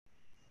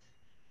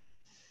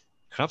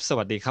ครับส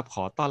วัสดีครับข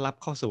อต้อนรับ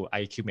เข้าสู่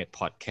iQmate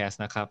Podcast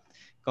นะครับ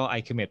ก็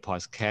iQmate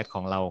Podcast ข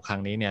องเราครั้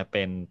งนี้เนี่ยเ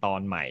ป็นตอ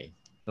นใหม่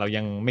เรา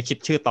ยังไม่คิด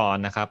ชื่อตอน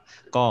นะครับ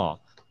ก็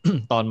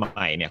ตอนให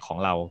ม่เนี่ยของ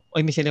เรา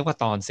ไม่ใช่เรียกว่า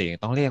ตอนสิ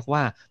ต้องเรียกว่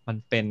ามัน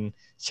เป็น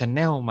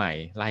channel ใหม่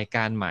รายก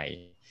ารใหม่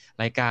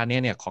รายการนี้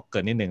เนี่ยขอเก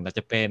ริ่นนิดหนึ่งเราจ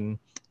ะเป็น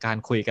การ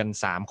คุยกัน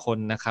3คน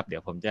นะครับเดี๋ย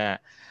วผมจะ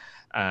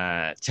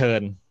เชิ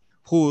ญ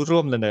ผู้ร่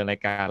วมดำเนินรา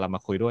ยการเราม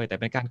าคุยด้วยแต่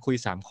เป็นการคุย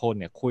3คน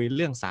เนี่ยคุยเ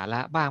รื่องสาร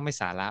ะบ้างไม่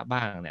สาระบ้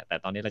างเนี่ยแต่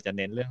ตอนนี้เราจะเ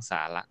น้นเรื่องส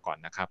าระก่อน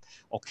นะครับ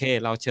โอเค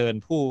เราเชิญ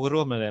ผู้ร่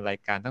วมดำเนินราย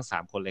การทั้ง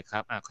3คนเลยครั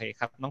บโอเค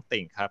ครับน้อง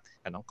ติ่งครับ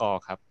กับน้องกอ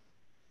ครับ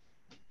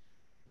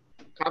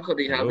ครับสวัส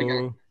ดีฮัลโหลครับพี่กั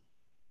น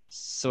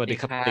สวัสดี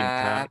ครับติ่ง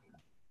ครับ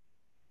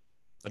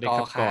สวัสดีค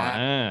รับกอ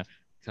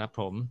ครับ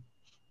ผม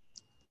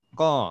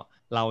ก็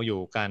เราอ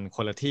ยู่กันค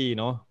นละที่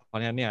เนาะเพราะ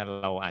ฉะนั้นเนี่ย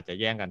เราอาจจะ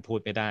แย่งกันพูด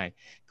ไม่ได้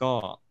ก็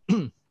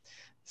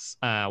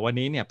วัน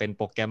นี้เนี่ยเป็นโ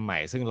ปรแกรมใหม่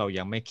ซึ่งเรา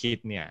ยังไม่คิด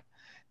เนี่ย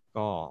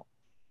ก็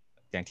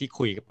อย่างที่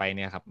คุยกันไปเ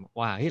นี่ยครับ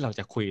ว่าเฮ้ยเรา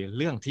จะคุย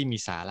เรื่องที่มี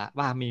สาระ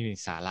บ้างไม่มี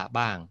สาระ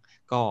บ้าง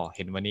ก็เ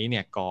ห็นวันนี้เ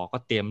นี่ยก็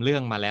เตรียมเรื่อ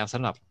งมาแล้วส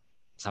ำห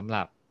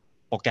รับ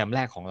โปรแกรมแร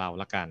กของเรา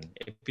ละกันเ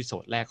อพิโซ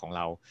ดแรกของเ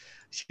รา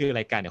ชื่อร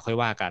ายการเดี๋ยวค่อย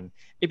ว่ากัน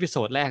เอพิโซ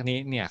ดแรกนี้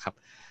เนี่ยครับ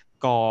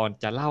ก่อน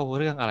จะเล่า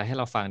เรื่องอะไรให้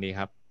เราฟังดีค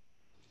รับ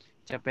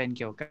จะเป็นเ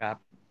กี่ยวกับ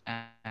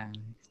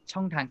ช่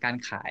องทางการ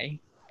ขาย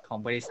ของ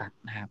บริษัท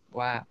นะครับ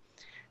ว่า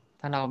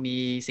ถ้าเรามี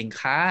สิน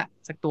ค้า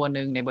สักตัวห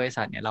นึ่งในบริ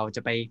ษัทเนี่ยเราจ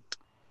ะไป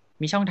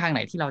มีช่องทางไหน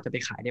ที่เราจะไป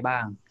ขายได้บ้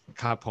าง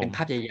ครับผมเป็นภ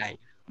าพใหญ่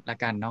ๆละ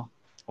กันเนาะ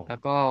แล้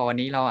วก็วัน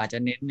นี้เราอาจจะ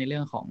เน้นในเรื่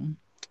องของ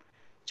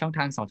ช่องท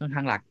าง2ช่องท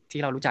างหลัก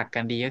ที่เรารู้จักกั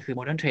นดีก็คือ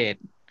Modern Trade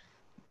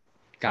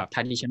กับ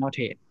Traditional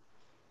Trade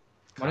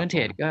Modern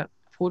Trade ก็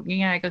พูด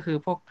ง่ายๆก็คือ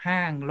พวกห้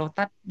าง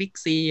Lotus Big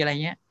C อะไร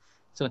เงี้ย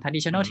ส่วน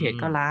Traditional Trade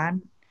ก็ร้าน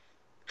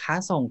ค้า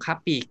ส่งค้า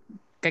ปลีก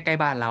ใกล้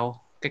ๆบ้านเรา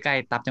ใกล้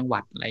ๆตามจังหวั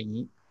ดอะไรอย่าง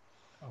นี้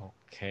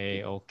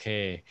โอเค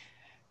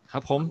ค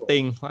รับผมติ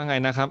งว่าไง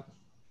นะครับ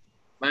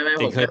ไม่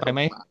ติผมงเคยไปไห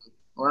ม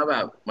ว่าแบ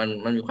บ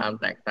มันมีความ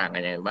แตกต่างกั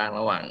นยังไงบ้าง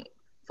ระหว่าง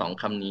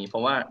2 คำนี้เพรา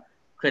ะว่า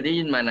เคยได้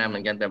ยินมานานเหมื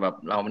อนกันแต่แบบ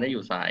เราไม่ได้อ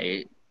ยู่สาย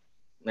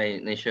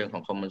ในเชิงขอ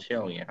งคอมเมอร์เชีย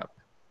ลอย่างเงี้ยครับ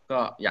ก็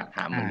อยากถ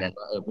ามเหมือนกัน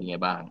ว่าเป็นไง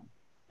บ้าง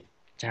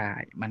ใช่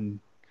มัน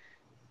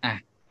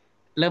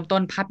เริ่มต้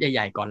นภาพให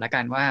ญ่ๆก่อนแล้วกั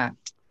นว่า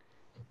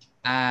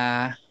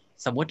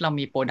สมมุติเรา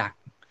มีโปรดักต์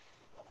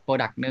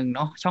หนึ่งเ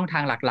นาะช่องทา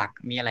งหลัก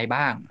ๆมีอะไร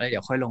บ้างแล้วเดี๋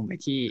ยวค่อยลงไป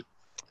ที่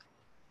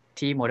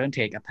Modern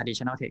Trade กับ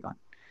Traditional Trade ก่อน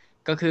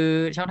ก็คือ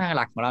ช่องทางห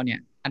ลักของเราเนี่ย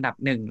อันดับ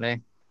1เลย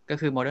ก็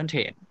คือ Modern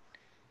Trade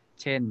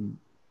เช่น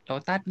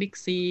Lotus Big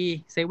C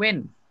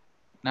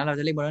 7นะเราจ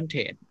ะเรียก Modern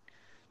Trade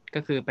ก็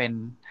คือเป็น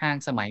ห้าง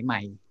สมัยให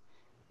ม่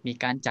มี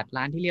การจัด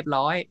ร้านที่เรียบ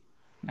ร้อย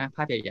นะภ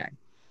าพใหญ่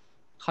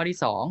ๆข้อที่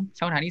2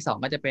ช่องทางที่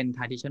2ก็จะเป็น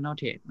traditional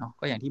trade เนาะ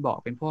ก็อย่างที่บอก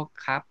เป็นพวก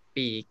ค้าป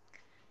ลีก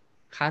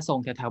ค้าส่ง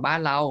แถวๆบ้า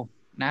นเรา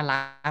นะร้า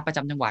นประจ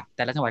ำจังหวัดแ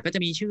ต่ละจังหวัดก็จ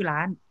ะมีชื่อร้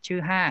านชื่อ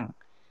ห้าง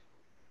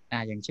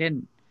อย่างเช่น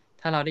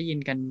ถ้าเราได้ยิน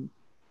กัน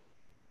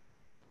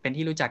เป็น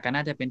ที่รู้จักกัน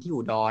น่าจะเป็นที่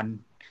อุดร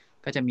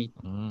ก็จะมี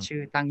ชื่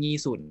อตั้งยี่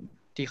สุน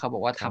ที่เขาบอ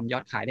กว่าทำยอ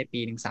ดขายได้ปี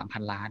หนึ่ง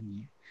3,000 ล้าน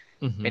นี้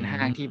เป็น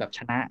ห้างที่แบบช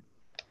นะ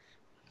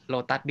โล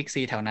ตัสบิ๊ก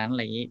ซีแถวนั้นอะไ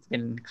รอย่างนี้เป็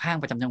นห้าง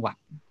ประจำจังหวัด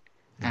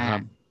ครั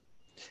บ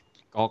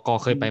ก็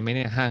เคยไปไหมเ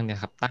นี่ยห้างเนี่ย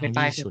ครับตั้งเคย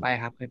ไป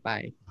ครับเคยไป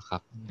ครั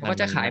บเขาก็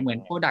จะขายเหมือน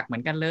โปรดักต์เหมื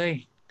อนกันเลย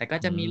แต่ก็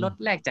จะมีลด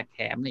แลกแจกแถ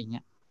มอะไรอย่างเ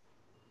งี้ย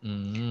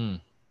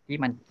ที่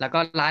มันแล้วก็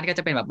ร้านก็จ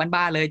ะเป็นแบบ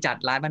บ้านๆเลยจัด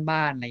ร้าน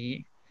บ้านๆอะไรอย่างนี้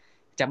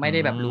จะไม่ได้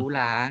แบบหรูหร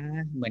า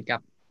เหมือนกับ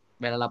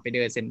เวลาเราไปเ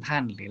ดินเซ็นทรั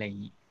ลหรืออะไรอย่า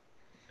งนี้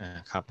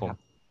ครับผม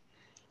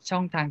ช่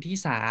องทางที่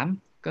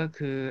3ก็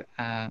คือ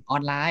ออ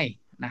นไลน์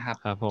นะครับ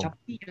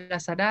Shopee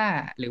Lazada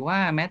หรือว่า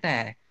แม้แต่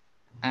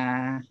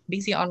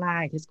Big C ออนไล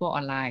น์ Tesco อ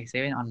อนไลน์7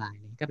ออนไล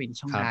น์ก็เป็น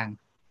ช่องทาง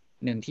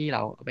หนึ่งที่เร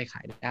าเอาไปข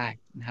ายได้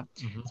นะครับ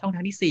ช่องท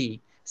างที่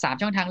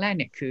3ช่องทางแรก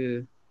เนี่ยคือ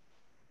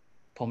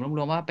ผมร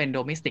วมๆว่าเป็นโด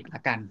เมสติกล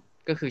ะกัน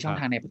ก็คือช่อง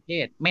ทางในประเท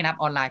ศไม่นับ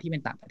ออนไลน์ที่เป็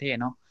นต่างประเทศ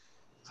เนาะ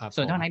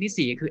ส่วนช่องทาง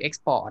ที่4คือเอ็ก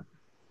ซ์พอร์ต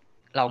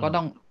เราก็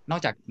ต้องนอ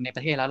กจากในป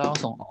ระเทศแล้วเราต้อ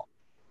งส่งออก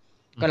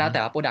ก็แล้วแต่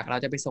ว่าโปรดักต์เรา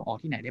จะไปส่งออก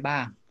ที่ไหนได้บ้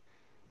าง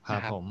ครั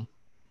บผม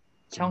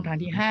ช่องทาง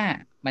ที่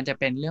5มันจะ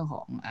เป็นเรื่องข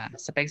อง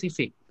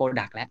specific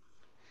product และ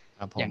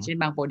อย่างเช่น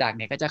บางโปรดักต์เ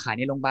นี่ยก็จะขาย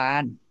ในโรงพยาบา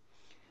ล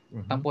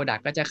บางโปรดัก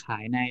ต์ก็จะขา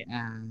ยใน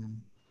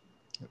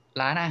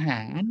ร้านอาห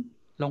าร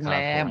โรงแร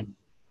ม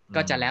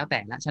ก็จะแล้วแต่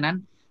ละฉะนั้น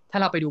ถ้า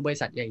เราไปดูบริ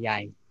ษัทใหญ่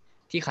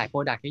ๆที่ขายโปร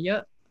ดักต์เยอ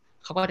ะ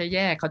ๆเขาก็จะแย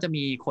กเขาจะ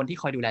มีคนที่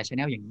คอยดูแล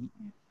channel อย่างนี้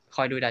ค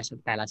อยดูแล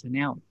แต่ละ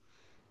channel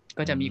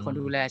ก็จะมีคน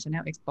ดูแล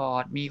channel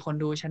export มีคน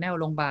ดู channel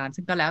โรงพยาบาล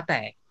ซึ่งก็แล้วแ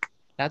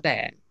ต่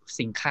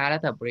สินค้าแล้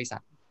วแต่บริษั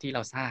ทที่เร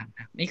าสร้าง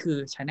นี่คือ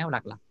channel ห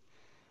ลัก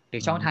ๆหรื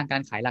อช่องทางกา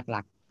รขายห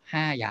ลักๆ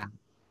5อย่าง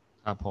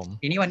ครับผม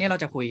ทีนี้วันนี้เรา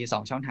จะคุย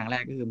2ช่องทางแร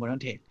กก็คือ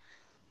Modern Trade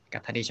กั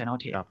บ Traditional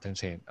Trade กับ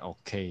Trade โอ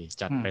เค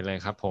จัดไปเลย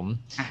ครับผม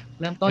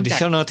เริ่มต้นจาก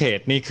Traditional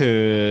Trade นี่คือ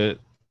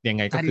ยัง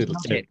ไงก็คือ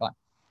Traditional Trade ก่อน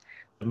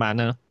มา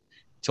เนอะ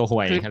โชว์ห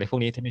วยอะไรพว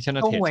กนี้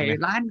Traditional โชว์ Trade หวยใช่ไห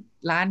ม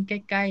ร้านใ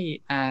กล้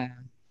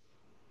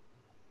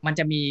ๆมัน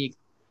จะมี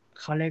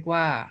เขาเรียก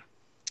ว่า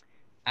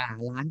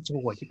ร้านโช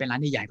ว์หวยที่เป็นร้าน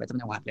ใหญ่ๆประจ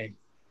ำจังหวัดเลย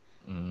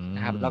น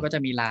ะครับแล้วก็จะ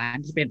มีร้าน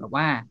ที่เป็นแบบ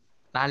ว่า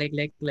ร้านเ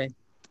ล็กๆเลย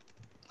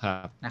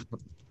นะครับ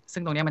ซึ่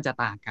งตรงนี้มันจะ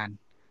ต่างกัน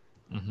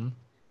อือฮึ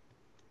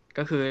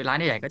ก็คือร้าน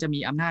ใหญ่ๆก็จะมี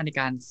อำนาจใน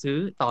การซื้อ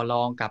ต่อร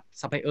องกับ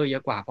ซัพพลายเออร์เยอ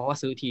ะกว่าเพราะว่า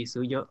ซื้อที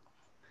ซื้อเยอะ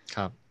ค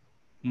รับ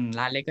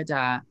ร้านเล็กก็จ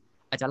ะ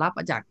อาจจะรับ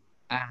มาจาก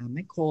แม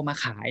คโครมา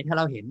ขายถ้าเ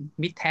ราเห็น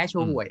มิตรแท้โช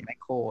ห่วยแมค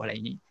โครอะไรอ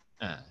ย่างนี้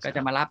ก็จ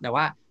ะมารับแต่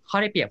ว่าข้อ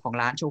ได้เปรียบของ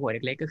ร้านโชห่วยเ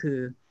ล็กๆก็คือ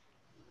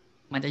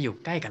มันจะอยู่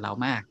ใกล้กับเรา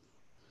มาก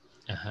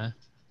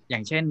อย่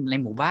างเช่นใน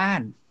หมู่บ้า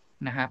น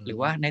นะครับหรือ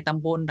ว่าในต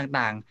ำบล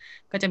ต่าง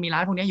ๆก็จะมีร้า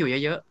นพวกนี้อยู่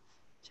เยอะ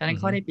ๆฉะนั้น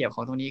ข้อได้เปรียบข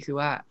องตรงนี้คือ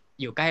ว่า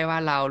อยู่ใกล้ว่า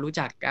เรารู้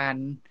จักกัน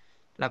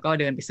แล้วก็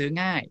เดินไปซื้อ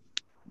ง่าย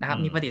นะครับ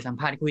มีปฏิสัม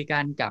พันธ์คุยกั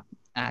นกับ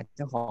เ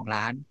จ้าของ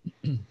ร้าน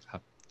ครั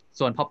บ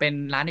ส่วนพอเป็น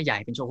ร้านใหญ่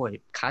ๆเป็นโชห่วย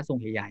ค้าส่ง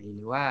ใหญ่ๆห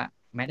รือว่า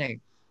แม้แต่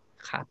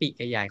ค้าปลีก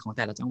ใหญ่ๆของแ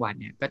ต่ละจังหวัด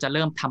เนี่ยก็จะเ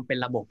ริ่มทำเป็น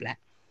ระบบแล้ว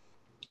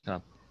ครั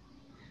บ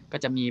ก็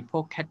จะมีพว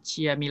กแคชเ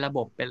ชียร์มีระบ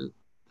บเป็น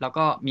แล้ว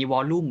ก็มีวอ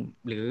ลลุ่ม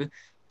หรือ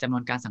จำนว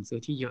นการสั่งซื้อ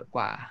ที่เยอะก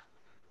ว่า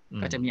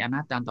ก็จะมีอำน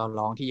าจการต่อร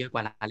องที่เยอะกว่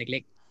าร้านเล็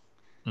ก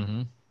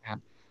ๆครับ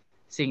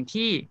สิ่ง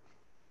ที่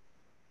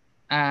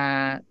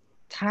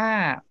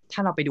ถ้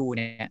าเราไปดูเ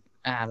นี่ย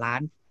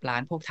ร้า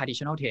นพวก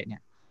traditional trade เนี่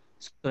ย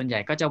ส่วนใหญ่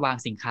ก็จะวาง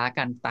สินค้า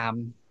กัน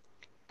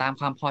ตาม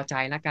ความพอใจ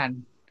แล้วกัน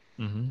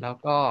แล้ว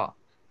ก็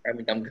การ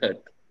มีกำเกิด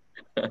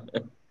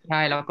ใ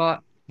ช่แล้วก็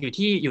อยู่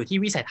ที่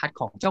วิสัยทัศน์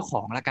ของเจ้าข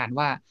องละกัน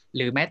ว่าห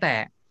รือแม้แต่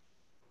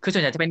คือส่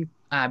วนใหญ่จะเป็น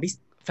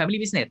family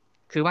business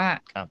คือว่า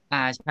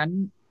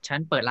ฉัน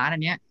เปิดร้านอั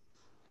นเนี้ย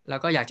แล้ว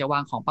ก็อยากจะวา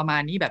งของประมา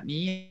ณนี้แบบ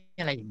นี้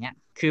อะไรอย่างเงี้ย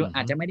คืออ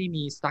าจจะไม่ได้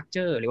มีสตรัคเจ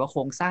อร์หรือว่าโคร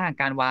งสร้าง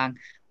การวาง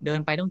เดิน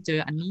ไปต้องเจอ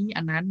อันนี้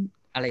อันนั้น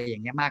อะไรอย่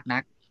างเงี้ยมากนั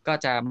กก็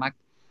จะ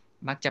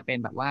มักจะเป็น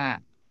แบบว่า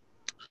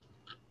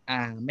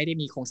ไม่ได้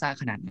มีโครงสร้าง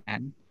ขนาดนั้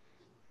น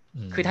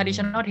คือ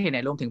traditional trade เ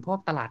นี่ยรวมถึงพวก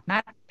ตลาดนั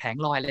ดแผง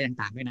ลอยอะไร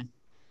ต่างๆด้วยนะ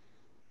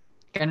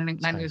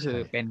นั่นก็คือ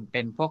เ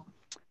ป็นพวก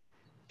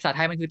ภาษาไท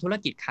ยมันคือธุร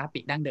กิจค้าปลี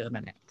กดั้งเดิม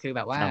นั่นแหละคือแ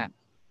บบว่า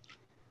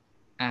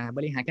บ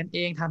ริหารกันเอ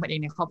งทำกันเอ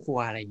งในครอบครัว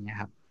อะไรอย่างเงี้ย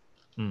ครับ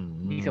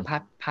นี่คือภ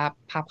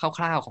าพค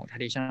ร่าวๆของ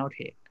traditional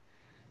trade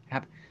ค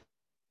รับ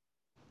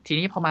ที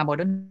นี้พอมา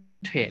modern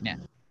trade เนี่ย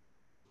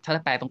ถ้า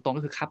แปลตรงๆ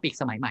ก็คือค้าปลีก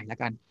สมัยใหม่แล้ว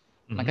กัน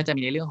มันก็จะ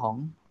มีในเรื่องของ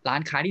ร้า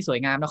นค้าที่สวย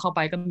งามแล้วเข้าไป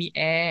ก็มีแ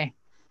อร์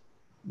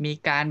มี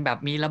การแบบ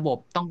มีระบบ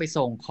ต้องไป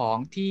ส่งของ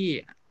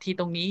ที่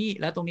ตรงนี้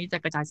แล้วตรงนี้จะ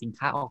กระจายสิน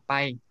ค้าออกไป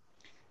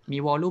มี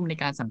วอลลุ่มใน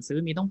การสั่งซื้อ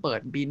มีต้องเปิ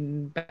ดบิน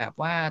แบบ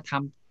ว่าท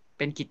ำเ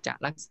ป็นกิจ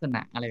ลักษณ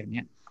ะอะไรแบบ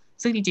นี้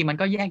ซึ่งจริงๆมัน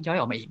ก็แยกย่อย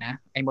ออกมาอีกนะ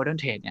ไอ้ modern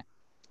trade เนี่ย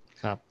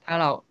ถ้า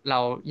เรา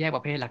แยกป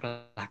ระเภทห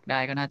ลักๆได้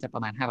ก็น่าจะปร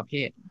ะมาณ5ประเภ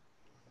ท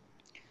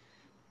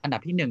อันดั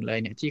บที่1เลย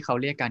เนี่ยที่เขา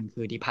เรียกกัน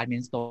คือ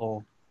department store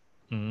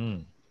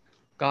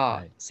ก็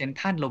เซ็นท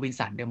รัลโรบิน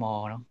สันเดอะมอล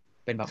ล์เนาะ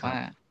เป็นแบบว่า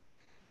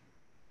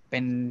เป็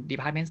น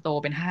department store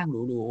เป็นห้างห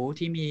รูๆ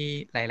ที่มี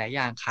หลายๆอ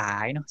ย่างขา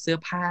ยเนาะเสื้อ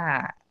ผ้า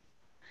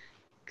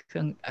เค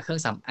รื่อ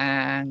งสำอา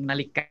งนา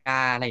ฬิกา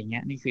อะไรอย่างเงี้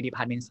ยนี่คือ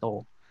department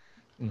store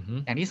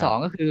อย่างที่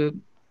2ก็คือ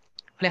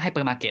เรียกไฮเป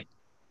อร์มาร์เก็ต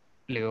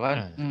หรือว่า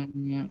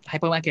ไฮ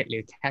เปอร์มาร์เก็ตหรื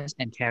อ cash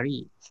and carry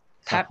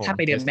ถ้าไ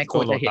ปเดินแมคโคร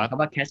จะเห็นค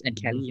ำว่า cash and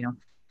carry เนาะ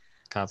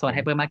ส่วนไฮ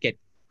เปอร์มาร์เก็ต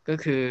ก็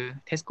คือ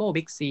Tesco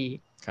Big C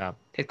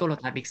Tesco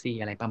Lotus Big C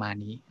อะไรประมาณ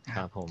นี้ค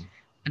รับผม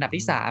อันดับ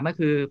ที่3ก็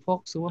คือพวก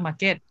ซูเปอร์มาร์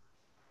เก็ต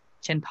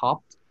เช่นท็อป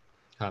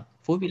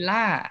ฟู้ดวิล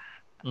ล่า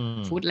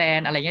ฟู้ดแลน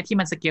ด์อะไรเงี้ยที่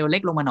มันสเกลเล็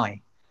กลงมาหน่อย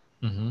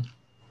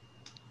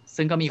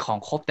ซึ่งก็มีของ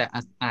ครบแต่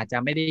อาจจะ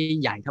ไม่ได้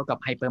ใหญ่เท่ากับ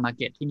ไฮเปอร์มาร์เ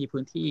ก็ตที่มี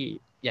พื้นที่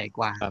ใหญ่ก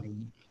ว่าอะไรอย่า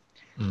งนี้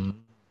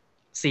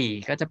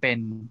4ก็จะเป็น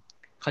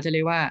เขาจะเรี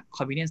ยกว่า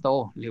convenience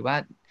store หรือว่า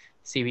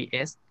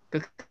CVS ก็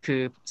คื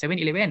อ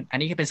 7-Eleven อัน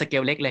นี้ก็เป็นสเก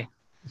ลเล็กเลย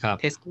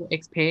Tesco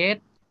Express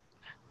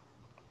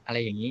อะไร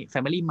อย่างนี้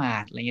Family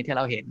Mart อะไรเงี้ยที่เ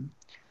ราเห็น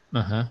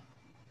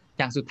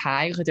อย่างสุดท้า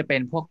ยก็คือจะเป็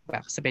นพวกแบ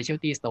บ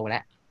specialty store แล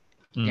ะ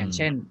อย่างเ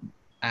ช่น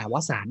ว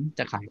สันต์จ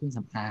ะขายเครื่องส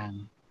ำอาง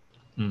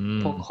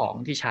พวกของ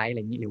ที่ใช้อะไร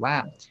อย่างนี้หรือว่า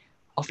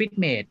Office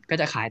Mate ก็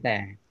จะขายแต่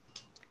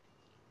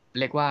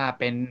เรียกว่า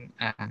เป็น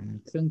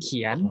เครื่องเ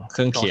ขียน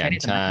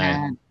ใช่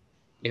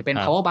หรือเป็น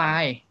power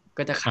buy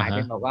ก็จะขายเ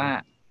ป็นแบบว่า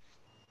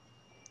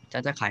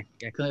จะขาย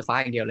เครื่องไฟฟ้า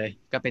อย่างเดียวเลย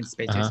ก็เป็น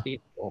specialty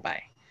store ไป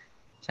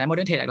ใช้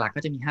modern trade หลักๆ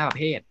ก็จะมี5ประ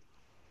เภท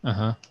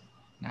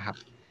นะครับ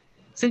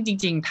ซึ่งจ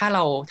ริงๆถ้าเร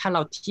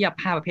าเทียบ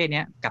5ประเภท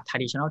นี้กับ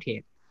traditional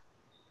trade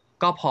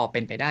ก็พอเป็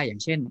นไปได้อย่า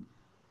งเช่น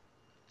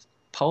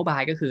power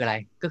buy ก็คืออะไร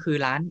ก็คือ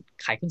ร้าน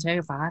ขายเครื่องใช้ไฟ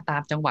ฟ้าตา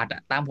มจังหวัด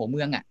ตามหัวเ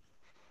มือง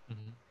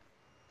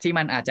ที่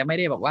มันอาจจะไม่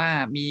ได้บอกว่า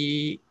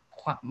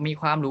มี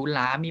ความหรูหร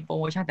ามีโปร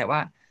โมชั่นแต่ว่า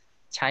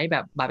ใช้แบ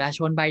บบัตรประชาช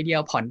นใบเดีย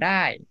วผ่อนไ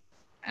ด้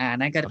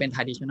นั่นก็จะเป็น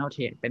traditional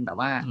trade เป็นแบบ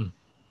ว่า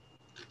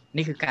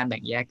นี่คือการแบ่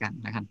งแยกกัน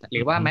นะครับห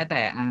รือว่าแม้แ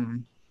ต่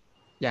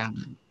อย่าง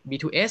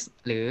B2S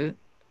หรือ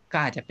ก็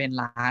อาจจะเป็น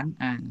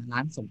ร้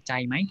านสมใจ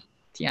ไหม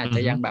ที่อาจจ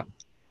ะยังแบบ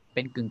เ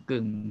ป็น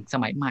กึ่งส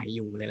มัยใหม่อ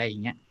ยู่หรืออะไรอย่า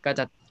งเงี้ยก็จ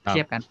ะเที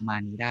ยบกันประมา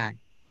ณนี้ได้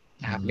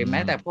นะครับหรือแม้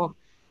แต่พวก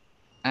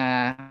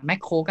แมค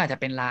โครก็อาจจะ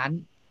เป็นร้าน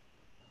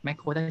แมคโ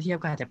ครถ้าเทียบ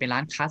ก็อาจจะเป็นร้า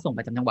นค้าส่งป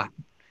ระจำจังหวัด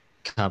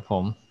ครับผ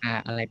ม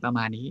อะไรประม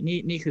าณนี้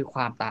นี่คือค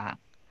วามต่าง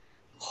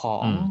ขอ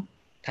ง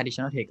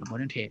traditional trade กับ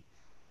modern trade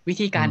วิ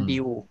ธีการดี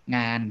ลง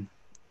าน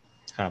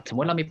สมม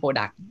ติเรามี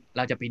product เ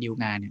ราจะไปดีล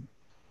งานเนี่ย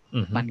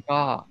มัน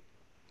ก็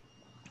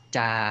จ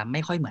ะไ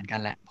ม่ค่อยเหมือนกั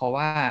นแหละเพราะ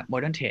ว่า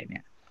modern trade เนี่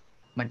ย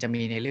มันจะ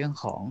มีในเรื่อง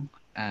ของ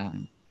อ่า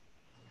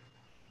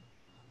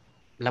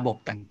ระบบ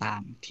ต่า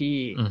งๆ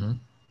อือฮึ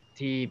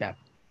ที่แบบ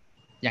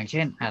อย่างเ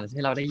ช่น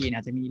ที่เราได้ยินอ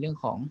าจจะมีเรื่อง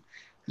ของ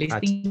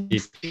listing RGP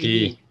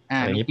fee อ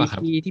ะไรอย่างมี นี้ป่ะครั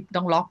บ fee ที่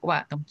ต้องล็อกว่า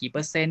ต้องกี่เป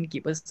อร์เซ็นต์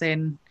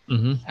อื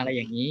อฮึอะไรอ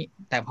ย่างนี้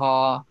แต่พอ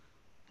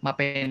มาเ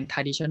ป็น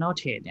traditional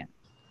trade เนี่ย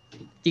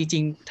จริ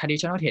งๆ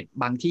traditional trade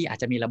บางที่อาจ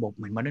จะมีระบบเ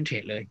หมือน modern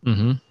trade เลยอือ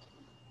ฮึ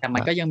แต่มั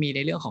นก็ยังมีใน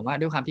เรื่องของว่า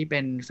ด้วยความที่เป็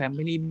น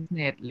family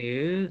business หรื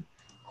อ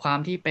ความ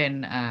ที่เป็น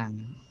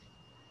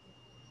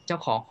เจ้า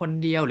ของคน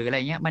เดียวหรืออะไร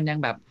เงี้ยมันยัง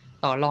แบบ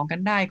ต่อรองกั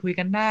นได้คุย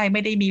กันได้ไ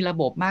ม่ได้มีระ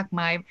บบมาก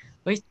มาย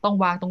เฮ้ยต้อง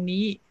วางตรง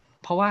นี้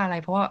เพราะว่าอะไร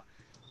เพราะว่า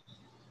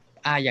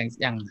อย่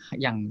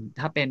าง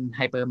ถ้าเป็นไ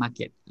ฮเปอร์มาร์เ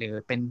ก็ตหรือ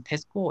เป็นเท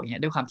สโก้อย่างเงี้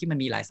ยด้วยความที่มัน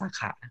มีหลายสา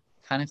ขา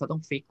ครั้งนั้นเขาต้อ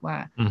งฟิกว่า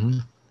อือฮึ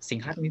สิน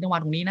ค้าตรงนี้ต้องวา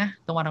งตรงนี้นะ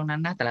ต้องวางตรงนั้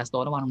นนะแต่ละสโต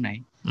ร์ต้องวางตรงไหน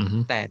อือฮึ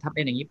แต่ถ้าเ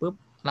ป็นอย่างนี้ปุ๊บ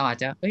เราอาจ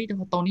จะเอ้ย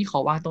ตรงนี้ขอ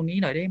วางตรงนี้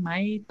หน่อยได้ไหม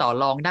ต่อ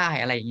รองได้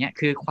อะไรอย่างเงี้ย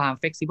คือความ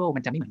เฟ e ซิเบิลมั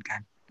นจะไม่เหมือนกัน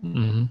อื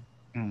อฮึ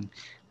อืม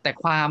แต่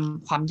ค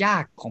วามยา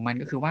กของมัน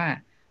ก็คือว่า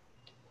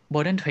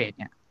Modern Trade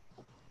เนี่ย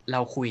เร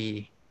าคุย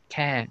แ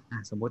ค่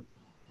สมมติ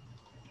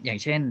อย่าง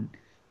เช่น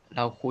เร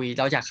า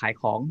อยากขาย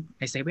ของ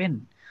ในเซเว่น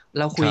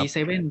เราคุยครับเซ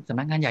เว่นสำ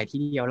นักงานใหญ่ที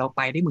เดียวเราไ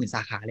ปได้10,000 ส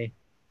าขาเลย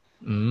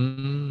อื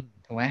ม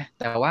ถูกไหม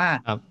แต่ว่า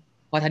ครับ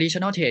พอ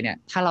traditional trade เนี่ย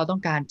ถ้าเราต้อ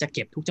งการจะเ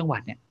ก็บทุกจังหวั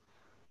ดเนี่ย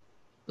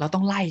เราต้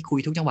องไล่คุย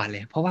ทุกจังหวัดเล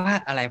ยเพราะว่า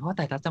อะไรเพราะแ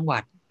ต่ละจังหวั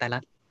ดแต่ละ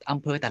อ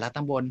ำเภอแต่ละต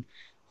ำบล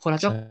คนละ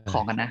ใชเจ้าข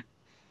องกัน่นะ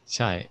ใ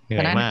ช่เหนื่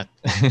ฉะนั้น อยมาก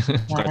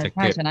ใช่ กว่าจะใ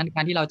ช่เก็บฉะนั้นก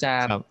ารที่เราจะ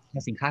ครับเอ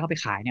าสินค้าเข้าไป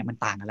ขายเนี่ยมัน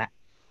ต่างกันละ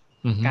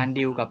อือฮึการ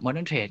ดีลกับ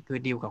modern trade คือ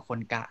ดีลกับคน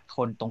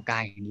ตรงกลา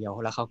งอย่างเดียว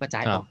แล้วเขาก็จ่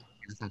ายครับออก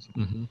แต่ละสาขา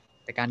อือฮึ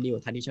แต่การดีลกั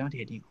บ traditional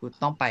trade นี่คือ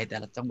ต้องไปแต่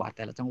ละจังหวั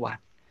ด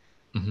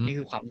อือฮึนี่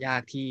คือความยา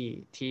กที่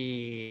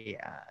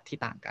ที่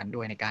ต่างกันด้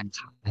วยในการข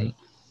าอืย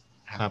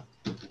อครับครับ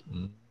อื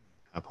ม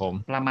ครับผม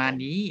ประมาณ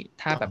นี้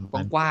ถ้าแบบประม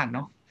าณกว้างๆเน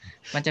าะ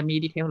มันจะมี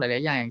ดีเทลหลา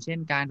ยๆอย่างอย่างเช่น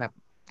การแบบ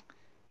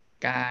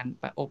การ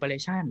โอเปอเร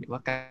ชันหรือว่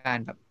าการ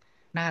แบบ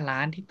หน้าร้า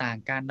นที่ต่าง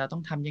กันเราต้อ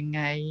งทำยังไ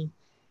ง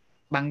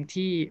บาง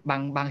ที่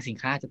บางสิน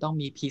ค้าจะต้อง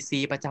มี PC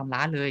ประจำร้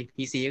านเลย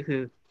PC ก็คื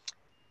อ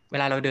เว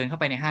ลาเราเดินเข้า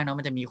ไปในห้างเนาะ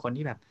มันจะมีคน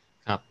ที่แบบ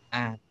ครับ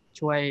อ่า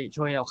ช่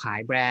วยเราขาย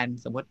แบรนด์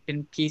สมมติเป็น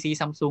PC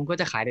ซัมซุงก็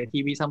จะขายแต่ที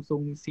วีซัมซุ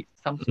ง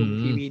อื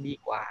ทีมวีดี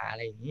กว่าอะไ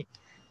รอย่างนี้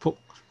พวก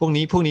พวก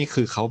นี้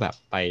คือเขาแบบ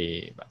ไป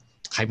แบบ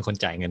ใครเป็นคน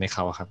จ่ายเงินให้เข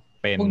าอะครับ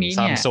เป็นพวกนี้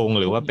ซัเนี่ยมซุงหพว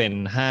กนี้รือว่าเป็น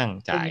ห้างพ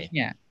วกจ่ายนี้เ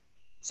นี่ย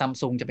ซัม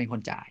ซุงจะเป็นค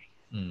นจ่าย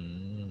อื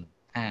ม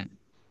อ่า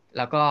แ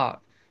ล้วก็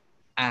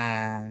อ่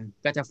า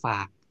ก็จะฝ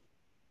าก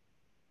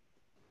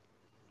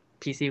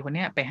PC คนเ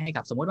นี้ยไปให้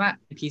กับสมมติว่า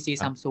PC ครั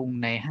บซัมซุง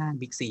ในห้าง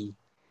Big C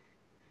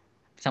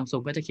ซัมซุ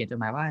งก็จะเขียนจด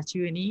หมายว่า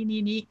ชื่อนี้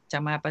จะ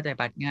มาปฏิ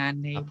บัติงาน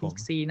ใน ครับผ Big ม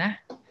C นะ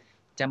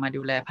จะมา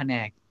ดูแลแผน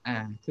ก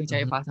เครื่องอืใช้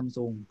ไฟอฮึฟ้าซัม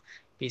ซุง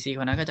PC ค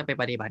นนั้นก็จะไป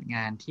ปฏิบัติง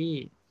านที่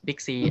Big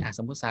C ส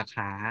มมุติสาข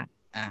า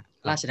อ่าครั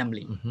บราชดำ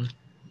ริอือฮึ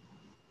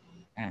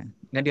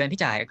เงินเดือนที่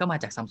จ่ายก็มา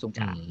จากซัมซุงอื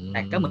จ่ายแ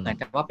ต่ก็เหมือนม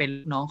กับว่าเป็น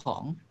ลูกน้องขอ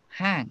ง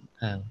ห้าง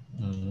ห้าง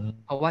อืม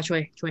เพราะว่า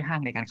ช่วยห้า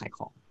งในการขายข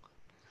อง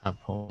ครับ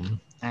ผม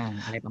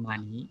อะไรประมาณ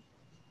นี้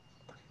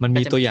มัน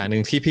มีก็จะมีตัวอย่างหนึ่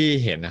งที่พี่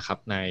เห็นนะครับ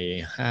ใน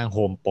ห้างโฮ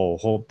มโ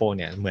ป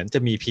เนี่ยเหมือนจะ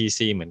มี PC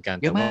เหมือนกัน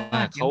เยแต่อะมาว่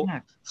าเขากเยอะมา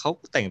ก เขา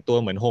แต่งตัว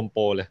เหมือนโฮมโป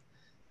เลย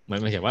เหมือน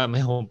หมายถึงว่าไ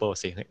ม่โฮมโป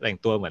สิแต่ง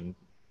ตัวเหมือน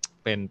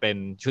เป็น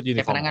ชุดยูนิเ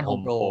ป็นพนักฟอร์มของโฮงานโฮ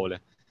มโปรมโปเล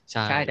ยใ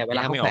ช่ใช่แต่เวล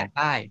าเขาแยกไม่ออกแขวน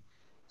ป้าย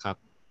ครับ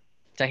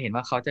จะเห็น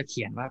ว่าเขาจะเ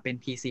ขียนว่าเป็น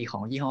PC ขอ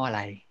งยี่ห้ออะไ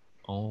ร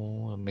อ๋อ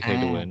ไม่อ่เคย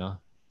ดูเลยาเนาะ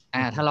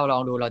ถ้าเราลอ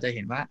งดูเราจะเ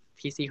ห็นว่า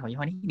PC ของยี่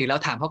ห้อนี้หรือเรา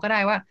ถามเขาก็ได้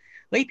ว่า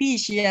เฮ้ยพี่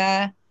เชีย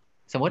ร์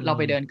สมมอืติเราไ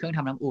ปเดินมเครื่องท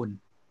ำน้ำอุ่น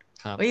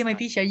ครับเฮ้ยทำไม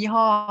พี่เชียร์ยี่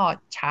ห้อ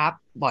ชาร์ป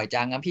บ่อย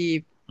จังอะพี่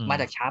อืมมา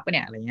จากชาร์ปปะเ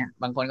นี่ยอะไรเงี้ย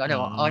บางคนก็อืจะ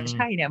บอกอ๋อใ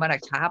ช่มเนี่ยมาจา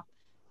กชาร์ป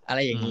อะไร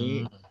ออืย่างนี้ ม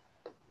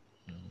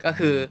อืก็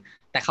คือม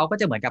แต่เขาก็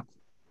จะเหมือนกับ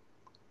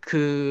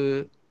คือ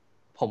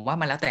ผมว่า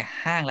มันแล้วแต่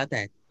ห้างแล้ว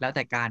แ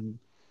ต่ก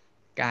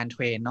ารเท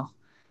รนเนาะ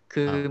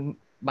คือครับ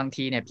บาง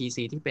ทีเนี่ย PC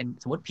ที่เป็น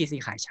สมมติ PC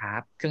ขายชาร์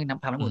ปเครื่อง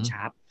ทำน้ำอืมอุ่นช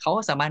าร์ปเขา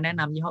ก็สามารถแนะ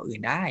นำยี่ห้ออื่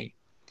นได้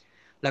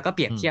แล้วก็เป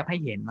รียบอืมเทียบให้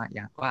เห็นว่าอ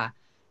ย่างว่า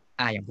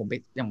อย่างผมไป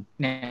อย่าง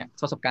เนี่ย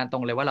ประสบการณ์ตร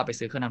งเลยว่าเราไป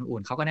ซื้อเครื่องทำน้ำอุ่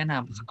นเขาก็แนะน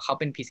ำเขา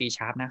เป็น PC ช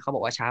าร์ปนะเขาบ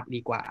อกว่าชาร์ปดี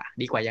กว่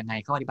ายังไง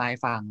เขาอธิบายให้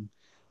ฟัง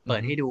อืมเปิ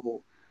ดให้ดู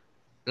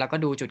แล้วก็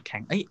ดูจุดแข็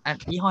ง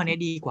ยี่ห้อนี้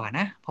ดีกว่าน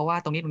ะ เพราะว่า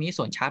ตรงนี้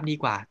ส่วนชาร์ปดี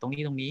กว่า ตรง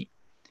นี้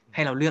ใ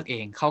ห้เราเลือกเอ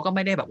ง เขาก็ไ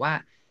ม่ได้แบบว่า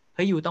เ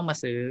ฮ้ยยูต้องมา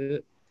ซื้อ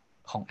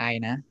ของไอ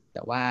นะ แ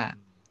ต่ว่า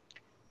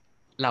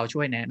เราช่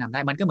วยแนะนำได้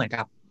มันก็เหมือน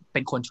กับเป็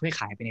นคนช่วย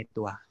ขายไปใน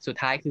ตัว สุด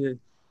ท้ายคือ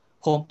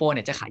โฮมโปรเ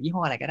นี่ยจะขายยี่ห้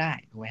ออะไรก็ได้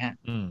ถูกไหมฮะ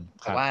อืม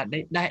คแต่รับว่า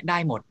ได้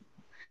หมด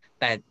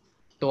แต่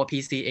ตัว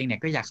PC เองเนี่ย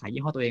ก็อยากขาย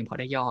ยี่ห้อตัวเองเพราะ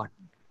ได้ยอด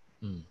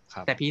อืมค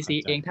รับแต่ PC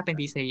เข้าใจเองถ้าเป็น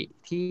PC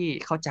ที่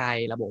เข้าใจ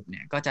ระบบเนี่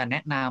ยก็จะแน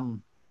ะน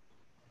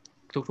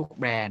ำทุกๆ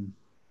แบรนด์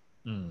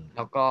อืมแ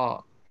ล้วก็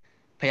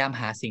พยายาม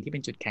หาสิ่งที่เป็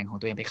นจุดแข็งของ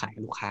ตัวเองไปขายกั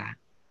บลูกค้า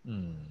อื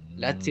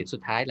และมสุ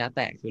ดท้ายแล้วแ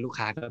ต่คือลูก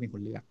ค้าก็เป็นค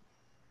นเลือก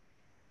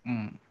อื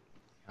ม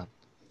ครับ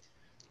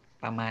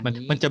ประมาณมัน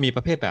นี้มันจะมีป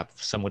ระเภทแบบ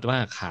สมมุติว่า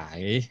ขาย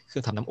เครื่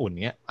องทำน้ำอุ่น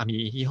เงี้ยมี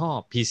ยี่ห้อ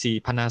PC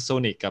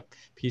Panasonic กับ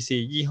PC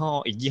ยี่ห้อ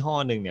อีกยี่ห้อ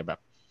หนึ่งเนี่ยแบบ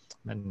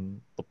มัน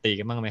ตบตี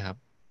กันบ้างไหมครับ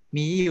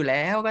มีอยู่แ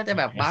ล้วก็จะ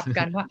แบบบัฟ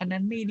กันว่าอันนั้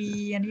นไม่ดี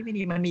อันนี้ไม่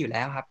ดีมันมีอยู่แ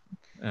ล้วครับ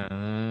อ่า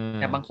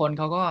แต่บางคนเ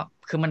ขาก็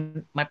คือ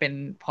มันเป็น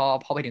พ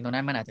อไปถึงตรง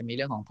นั้นมันอาจจะมีเ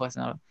รื่องของ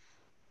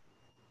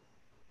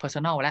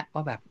personal แล้ว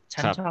ว่าแบบ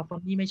ฉันครับชอบค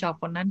นนี้ไม่ชอบ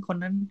คน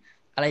นั้น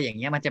อะไรอย่างเ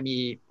งี้ยมันจะมี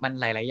มัน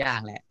หลายๆอย่าง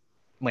แหละ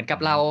เหมือนกับ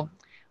อืม เรา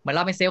เหมือนเร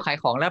าเป็นเซลล์ขาย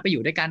ของแล้วไปอ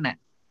ยู่ด้วยกันน่ะ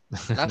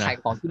แล้ว นะ ขาย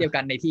ของที่เดียวกั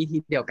นในที่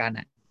เดียวกัน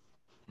น่ะ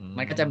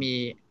มันก็จะมี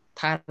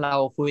ถ้าเรา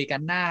คุยกั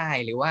นได้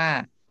หรือว่า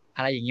อ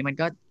ะไรอย่างนี้มัน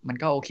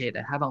ก็โอเคแ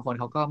ต่ถ้าบางคน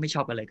เขาก็ไม่ช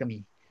อบกันเลยก็มี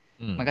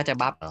อืมมันก็จะ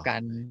บัฟครับกั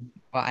น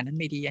ว่าอันนั้น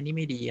ไม่ดีอันนี้ไ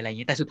ม่ดีอะไรอย่าง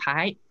นี้แต่สุดท้า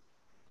ย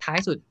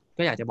สุด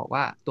ก็อยากจะบอกว่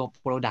าตัว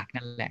Product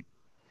นั่นแหละ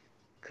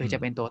คือจะ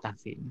เป็นตัวตัด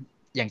สิน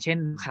อย่างเช่น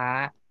ลูกค้า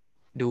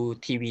ดู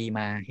ทีวีม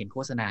าเห็นโฆ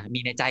ษณามี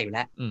ในใจอยู่แ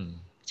ล้วอืม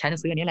ฉันจะ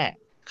ซื้ออันนี้แหละ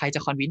ใครจะ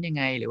คอนวินยัง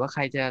ไงหรือว่าใค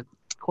รจะ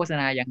โฆษ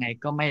ณายังไง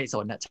ก็ไม่ส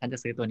นอ่ะฉันจะ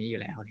ซื้อตัวนี้อยู่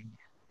แล้วอะไรอย่างเ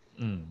งี้ย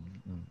อืม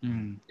อืมอื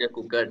ม เจอ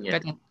Google ไง ก็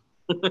จะ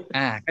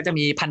ก็จะ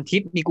มีพันทิ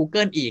ปมี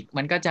Google อีก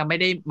มันก็ไม่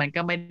ไ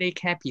ด้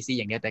แค่ PC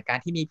อย่างเดียวแต่การ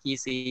ที่มี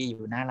PC อ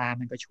ยู่หน้าร้าน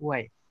มันก็ช่วย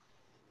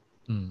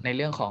อืมในเ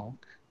รื่องของ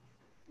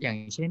อย่าง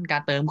เช่นกา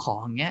รเติมของ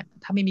อย่างเงี้ย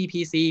ถ้าไม่มี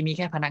PC มีแ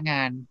ค่พนักง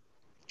าน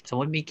สมม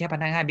ติมีแค่พ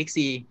นักงานบิ๊ก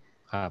ซี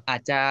ครับอา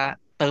จจะ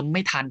เติมไ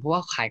ม่ทันเพราะว่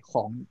าขายข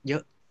องเยอ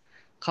ะ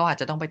เขาอาจ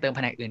จะต้องไปเติมแผ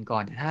นกอื่นก่อ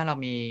นแต่ถ้าเรา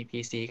มี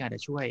PC ก็อาจจ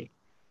ะช่วย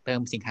เติม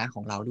สินค้าข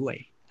องเราด้วย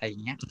อะไรอย่า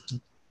งเงี้ย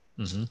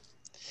อืม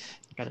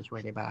ก็จะช่ว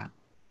ยได้บ้าง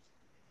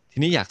ที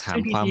นี้อยากถาม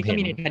ซึ่ง ความ PC ก็เห็น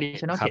มีใน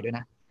traditional ครับ trade ด้วย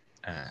นะ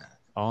อ่า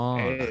อ๋อเ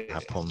อค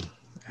รับอผม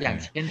อย่าง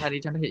เช่น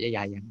traditional trade ให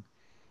ญ่ๆอ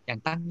ย่าง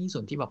ตั้งนี่ส่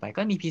วนที่บอกไป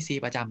ก็มี PC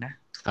ประจำนะ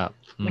ครับ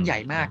มันใหญ่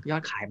มากยอ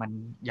ดขายมัน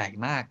ใหญ่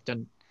มากจน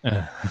เอ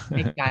อ ใน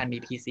การมี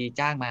PC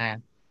จ้างมา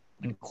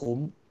มันคุ้ม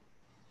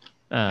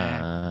อ่า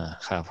อ่า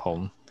ครับผม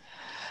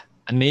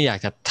อันนี้อยาก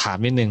จะถาม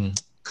นิดนึง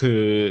คื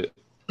อ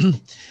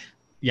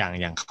อย่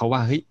างเขาว่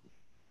าเฮ้ย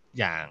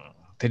อย่าง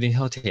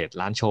Technical Trade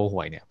ร้านโชว์ห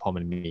วยเนี่ยพอมั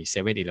นมี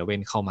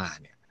7-Eleven เข้ามา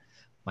เนี่ย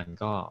มัน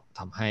ก็ท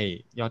ำให้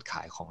ยอดข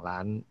ายของร้า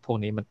นพวก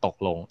นี้มันตก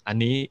ลง อัน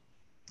นี้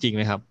จริงไห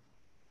มครับ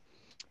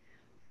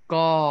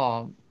ก็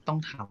ต้อง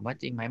ถามว่า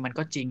จริงไหมมัน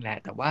ก็จริงแหละ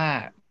แต่ว่า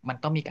มัน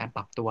ต้องมีการป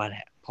รับตัวแหล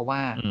ะเพราะว่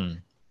าอืม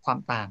ความ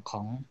ต่างข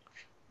อง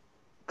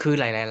คือ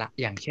หลายๆละ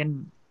อย่างเช่น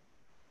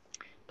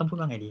ต้องพูด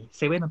ว่าไงดีเ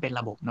ซเว่นมันเป็น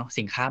ระบบเนาะ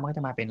สินค้ามันก็จ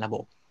ะมาเป็นระบ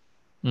บ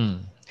อืม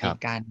คมีรับ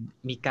การ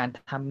มีการ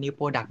ทำ new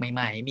product ใ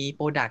หม่ๆมี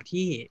product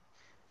ที่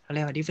เขาเรี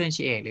ยกว่า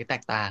differentiate หรือแต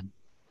กต่าง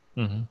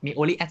อืมมี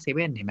only at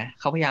seven เห็นไหม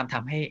เขาพยายามท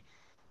ำให้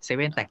เซเ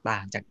ว่นแตกต่า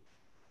งจาก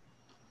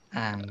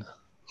อ่า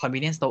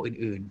convenience store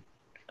อื่น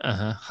ๆ อ่า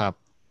ฮะครับ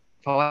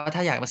เพราะว่าถ้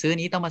าอยากมาซื้อ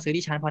นี้ต้องมาซื้อ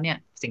ที่ชั้นเพราะเนี่ย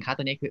สินค้า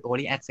ตัวนี้คือ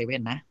only at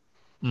seven นะ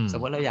อืมสม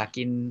มติเราอยาก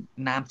กิน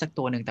น้ำสัก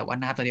ตัวหนึ่งแต่ว่า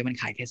น้ำตัวนี้มัน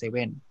ขายแค่เซเ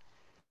ว่น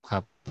ครั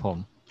บผม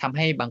ทำใ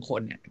ห้บางค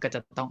นเนี่ยก็จะ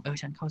ต้อง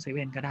ฉันเข้าเซเ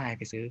ว่นก็ได้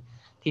ไปซื้อ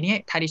ทีนี้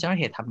traditional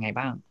trade ทำไง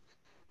บ้าง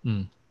อื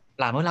ม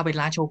หลังเมื่อเราไป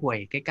ร้านโชห่วย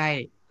ใกล้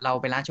ๆเรา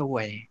ไปร้านโชห่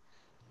วย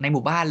ในห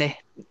มู่บ้านเลย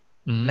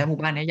อืมและหมู่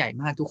บ้านนี้ใหญ่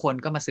มากทุกคน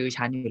ก็มาซื้อ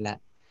ชั้นอยู่แล้ว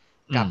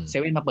กับอืมเซ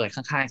เว่นมาเปิด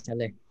ข้างๆชั้น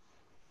เลย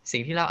สิ่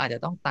งที่เราอาจจะ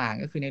ต้องต่าง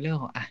ก็คือในเรื่อง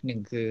ของหนึ่ง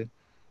คือ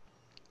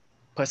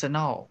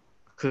personal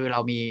คือเรา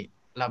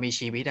มี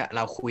ชีวิตอะเร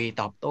าคุย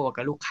ตอบโต้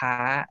กับลูกค้า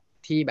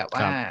ที่แบบว่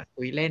าครับ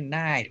คุยเล่นไ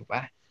ด้ถูกป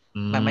ะ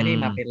อืมันไม่ได้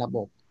มมาเป็นระบ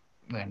บ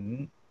เหมือน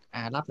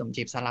รับขนม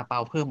จีบซาลาเปา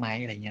เพิ่มไหม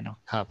อะไรเงี้ยเนาะ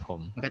ครับผ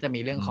มมันก็จะมี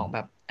เรื่องอืมของแบ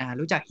บ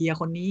รู้จักเฮีย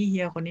คน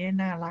นี้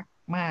น่ารัก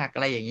มากอ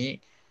ะไรอย่างนี้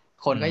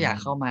คนอืก็อยาก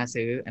เข้ามมา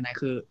ซื้ออันนั้น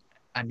คือ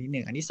อันที่ห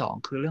นึ่งอันที่สอง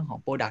คือเรื่องของ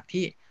โปรดัก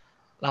ที่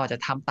เราอาจจะ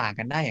ทำต่าง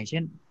กันได้อย่างเช่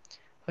น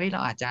เฮ้ยเรา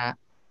อาจจะ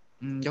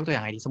ยกตัวอย่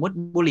างไงดีสมมติ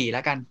บุหรี่แ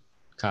ล้วกัน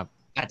ครับ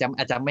อาจ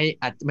จะไ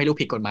ม่รู้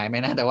ผิดกฎหมายไหม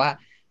นะแต่ว่า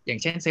อย่าง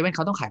เช่นเซเว่นเข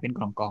าต้องขายเป็นก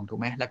ล่องๆถูก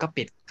ไหมแล้วก็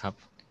ปิดครับ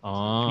อ๋อ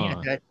อันนี้อาจ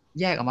จะ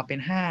แยกออกมาเป็น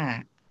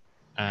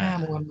อ่ห้า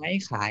มวลาไหม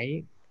ขาย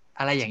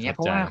อะไรอย่างเงี้เข้าใจยเพ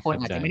ราะว่าคน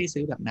เข้าใจอาจจะไม่ได้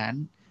ซื้อแบบนั้น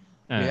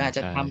หอ่ารืออาจจ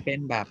ะใช่ทำเป็น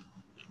แบบ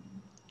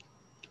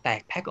แต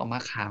กแพ็คออกมา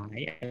ขาย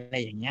อะไร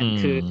อย่างเงี้อืย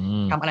คือ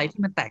ทำมอะไร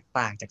ที่มันแตก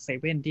ต่างจากเซ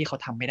เว่นที่เขา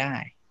ทำไม่ได้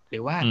หรื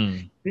อว่าอืม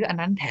ซื้ออัน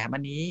นั้นแถมอั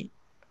นนี้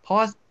เพราะ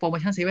ว่าโปรโม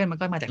ชั่นเซเว่นมัน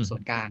ก็มาจากอืมส่ว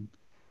นกลาง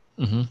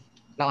อืม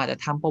เราอาจจะ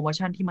ทำโปรโม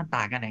ชั่นที่มัน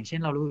ต่างกันอย่างเช่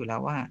นเรารู้อยู่แล้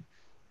วว่า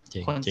จ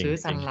ริงคนซื้อ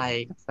ซัจริงจริงนไล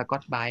ท์กับสกอ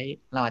ตไบรท์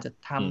เราอาจจะ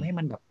อืมทำให้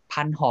มันแบบ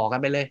พันห่อกัน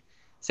ไปเลย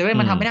เซเว่นอืม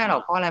มันทำไม่ได้หรอ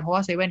กเพราะอะไรเพราะว่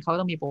าเซเว่นเขา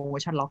ต้องมีโปรโม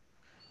ชั่นล็อก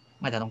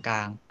มาจากตรงกล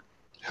าง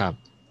ครับ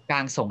กลา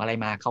งส่งอะไร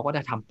มาเขาก็จ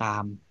ะทำตา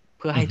มเ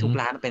พื่ออืมให้ทุก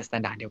ร้านมันเป็นมาตร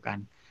ฐานเดียวกัน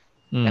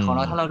อืมแต่ของเร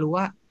าถ้าเรารู้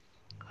ว่า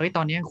เฮ้ยต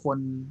อนนี้ค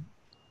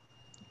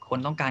น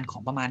ต้องการขอ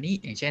งประมาณนี้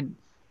อย่างเช่น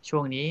ช่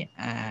วงนี้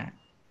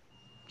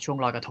ช่วง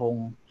ลอยกระทง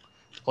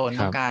คน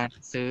ครับต้องการ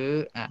ซื้อ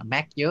แ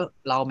ม็กเยอะ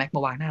เราแม็กม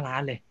าวางหน้าร้า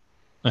นเลย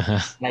อ่าฮะ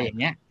อะไรอย่าง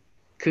เงี้ย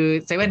คือ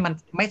เซเว่นมัน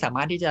ไม่สาม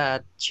ารถที่จะ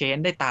เชน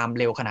ได้ตาม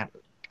เร็วขนาด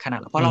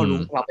เพอืราะเรามรู้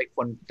เราเป็นค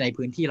นใน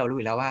พื้นที่เรารู้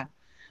อยู่แล้วว่า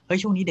เฮ้ย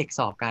ช่วงนี้เด็กส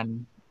อบกัน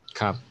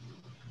ครับ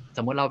ส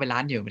มมุติเราไปร้า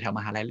นอยู่แถวม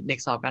หาลัยเด็ก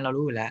สอบกันเรา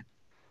รู้อยู่แล้ว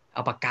เอ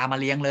าปากกามา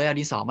เรียงเลยเอา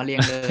ดินสอมาเรียง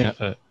เลย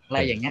เอออะไร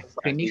อย่างเงี้ย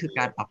คือนี่คือ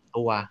การปรับ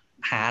ตัว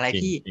หาอะไรจ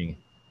ริงที่จริง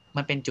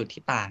มันเป็นจุด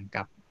ที่ต่าง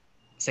กับ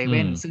เซอืมเ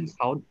ว่นซึ่งเข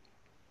า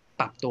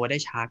ปรับตัวได้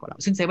ช้ากว่าเรา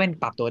ซึ่งเซเว่น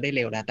ปรับตัวได้เ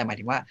ร็วแล้วแต่หมาย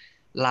ถึงว่า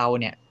เรา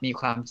เนี่ยมี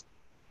ความ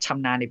ช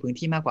ำนาญในพื้น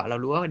ที่มากกว่าเรา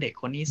รู้ว่าเด็ก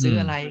คนนี้อืมซื้อ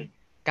อะไร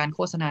การโฆ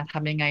ษณาท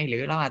ำยังไงหรื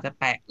อเราอาจจะ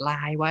แปะไล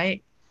น์ไว้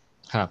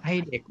ครับให้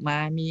เด็กมา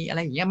มีอะไร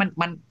อย่างเงี้ย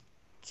มัน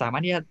สามาร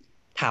ถที่จะ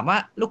ถามว่า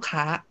ลูกค้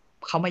า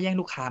เขามาแย่ง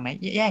ลูกค้าไหม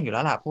แย่งอยู่แล้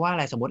วล่ะเพราะว่าอะ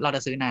ไรสมมติเราจ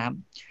ะซื้อน้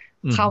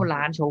ำเข้าร้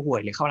านโชว์หว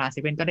ยหรือเข้าร้านเซ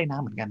เว่นก็ได้น้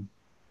ำเหมือนกัน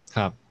ค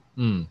รับ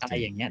อะไร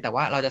อย่างเงี้ยแต่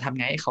ว่าเราจะทำ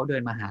ไงให้เขาเดิ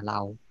นมาหาเรา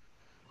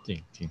จริง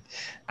จริง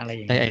อะไรอ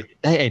ย่างได้เงี้ย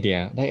ได้ไอเ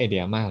ดี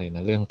ยมากเลยน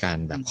ะเรื่องการ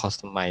แบบคอส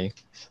ตอมไม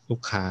ซ์ลู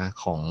กค้า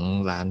ของ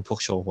ร้านพวก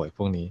โชว์หวยพ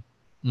วกนี้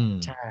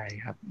ใช่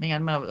ครับไม่งั้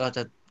นเราจ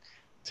ะ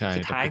ใช่สุ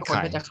ดท้ายคน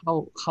ก็จะเ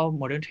ข้า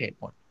โมเดิร์นเทรด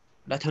หมด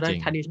แล้วจริง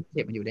traditional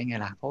trade มันอยู่ได้ไง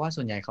ล่ะเพราะว่า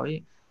ส่วนใหญ่เขา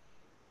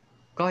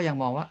ก็ยัง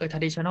มองว่า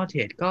traditional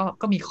trade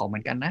ก็มีของเหมื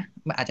อนกันนะ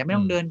มันอาจจะไม่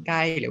ต้องเดินไกล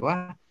หรือว่า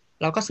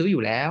เราก็ซื้ออ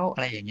ยู่แล้วอ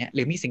ะไรอย่างเงี้ยห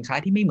รือมีสินค้า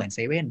ที่ไม่เหมือนเซ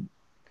เว่น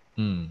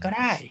ก็ไ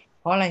ด้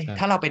เพราะอะไร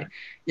ถ้าเราไป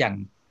อย่าง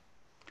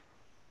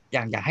อ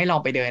ยากให้ลอง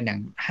ไปเดินอย่าง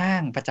ห้า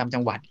งประจำจั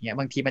งหวัดเงี้ย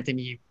บางทีมันจะ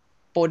มี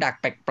โปรดัก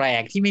ต์แปล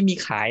กๆที่ไม่มี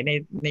ขาย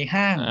ใน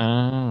ห้าง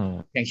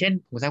อย่างเช่น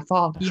ผงซักฟ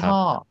อกยี่ห้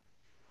อ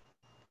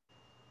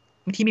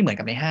ที่ไม่เหมือน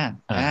กับในห้าง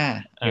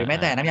หรือแม้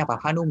แต่น้ำยาปรับ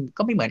ผ้านุ่ม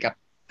ก็ไม่เหมือนกับ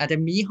อาจจะ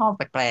มียี่ห้อแ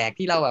ปลกๆ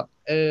ที่เราแบบ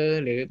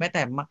หรือแม้แ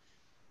ต่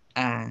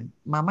อ่า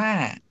มาม่า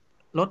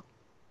รส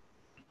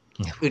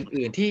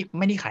อื่นๆที่ไ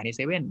ม่ได้ขายในเซ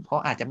เว่นเพรา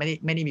ะอาจจะไม่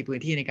ได้มีพื้น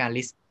ที่ในการ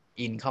ลิสต์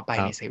อินเข้าไป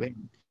ในเซเว่น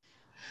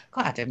ก็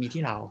อาจจะมี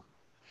ที่เรา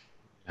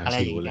อะไร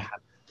อย่างเงี้ยครั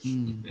บ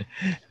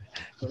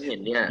เคยเห็น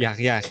เนี่ยอย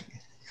าก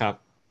ครับ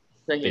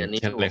เคยเห็นอันนี้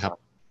เลยครับ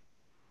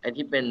ไอ้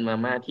ที่เป็นมา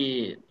ม่าที่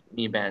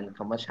มีแบรนด์ค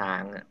ำว่าช้า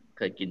งอ่ะเ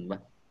คยกินปะ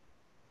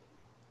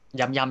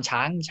ยำช้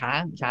าง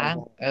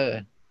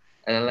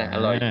อันนั้นแหละอ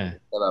ร่อย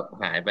แต่แบบ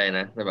หายไปน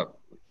ะ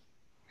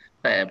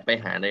แต่ไป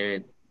หาใน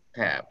แถ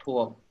บพว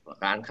ก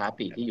ร้านค้าป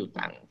ลีกที่อยู่ต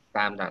า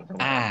มต่างจังห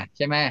วัดใ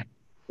ช่ไหม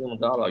ซึ่งมัน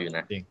ก็อร่อยอยู่น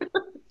ะ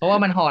เพราะว่า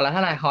มันห่อละเท่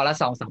าไหร่ห่อละ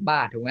2-3 บ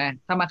าทถูกไหม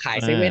ถ้ามาขาย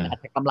เซเว่นอาจ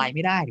จะกำไรไ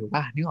ม่ได้ถูก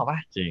ป่ะนึกออกป่ะ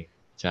จริง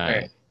ใช่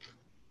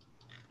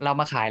เรา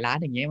มาขายร้าน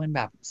อย่างเงี้ยมันแ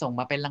บบส่ง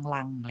มาเป็น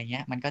ลังๆอะไรเ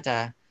งี้ยมันก็จะ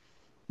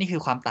นี่คื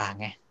อความต่าง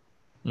ไง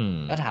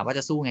ก็ถามว่าจ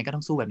ะสู้ไงก็ต้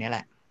องสู้แบบนี้แห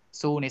ละ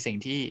สู้ในสิ่ง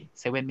ที่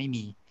เซเว่นไม่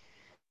มี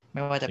ไ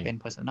ม่ว่าจะเป็น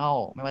personal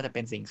ไม่ว่าจะเ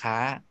ป็นสินค้า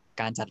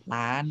การจัด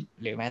ร้าน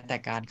หรือแม้แต่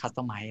การคัสต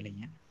อมไมซ์อะไร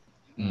เงี้ย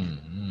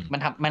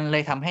มันเล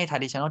ยทำให้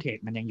traditional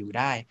trade มันยังอยู่ไ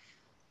ด้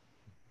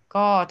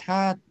ก็ถ้า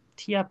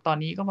เทียบตอน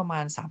นี้ก็ประมา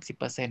ณ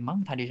30%มั้ง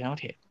traditional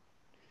trade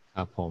ค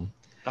รับผม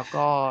แล้ว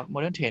ก็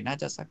modern trade น่า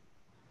จะสัก70%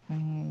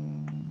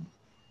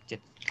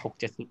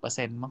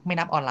มั้งไม่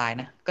นับออนไลน์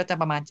นะก็จะ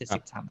ประมาณ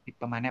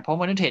70-30ประมาณนี้เพราะ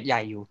modern trade ให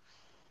ญ่อยู่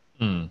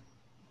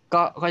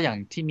ก็อย่าง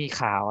ที่มี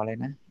ข่าวอะไร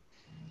นะ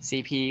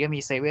CP ก็มี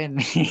เซเว่น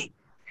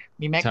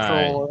มีแมคโคร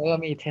แล้วก็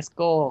มีเทสโ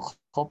ก้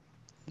คร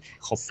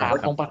บ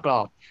3องค์ประกอ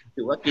บ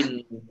ถือว่า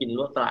กินล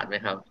วกตลาดไหม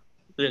ครับ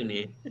เรื่อง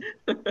นี้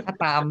ถ้า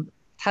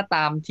ต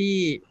ามที่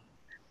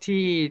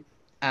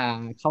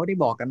เขาได้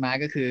บอกกันมา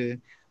ก็คือ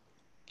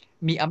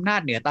มีอำนา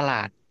จเหนือตล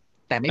าด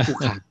แต่ไม่ผูก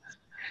ขาด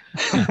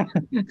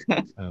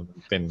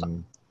เป็น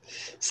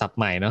ศัพท์ใ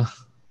หม่เนาะ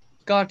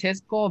ก็เทส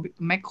โก้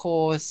แมคโคร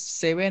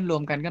เซเว่นรว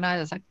มกันก็น่า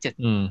จะสัก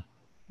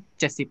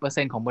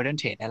70%ของ Modern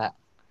Trade ได้ละ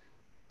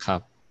ครั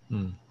บ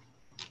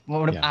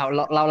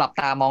เราหลับ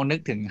ตามองนึก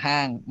ถึงห้า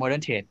ง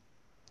Modern Trade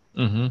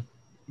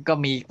ก็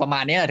มีประมา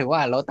ณนี้ถือว่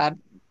าโลตัส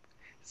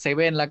เซเ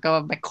ว่นแล้วก็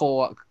แมคโคร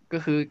ก็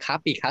คือค้า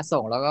ปลีกค้า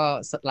ส่งแล้วก็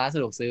ร้านส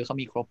ะดวกซื้อเขา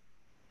มีครบ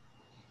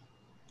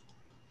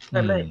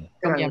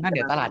ก็มีอำนาจเห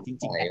นือตลาดจ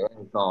ริง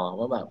ๆต่อ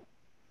ว่าแบบ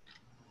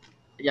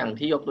อย่าง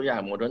ที่ยกตัวอย่า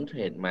งโมเดิร์นเทร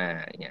ดมา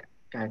เนี่ย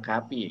การค้า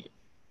ปลีก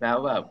แล้ว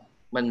แบบ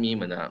มันมีเห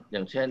มือนแบบอย่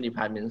างเช่น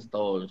department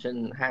store เช่น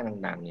ห้าง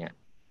ดังๆเนี่ย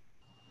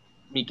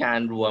มีการ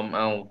รวมเ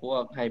อาพว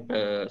กไฮเป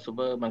อร์ซูเป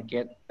อร์มาร์เก็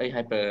ตไฮ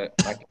เปอร์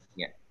มาร์เก็ต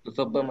เนี่ย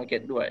ซูเปอร์มาร์เก็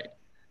ตด้วย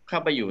เข้า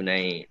ไปอยู่ใน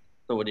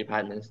ตัว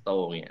department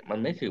store เนี่ยมัน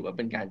ไม่ถือว่าเ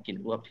ป็นการกิน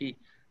รวบที่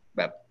แ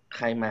บบใค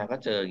รมาก็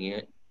เจออย่างเงี้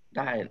ยไ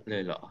ด้เล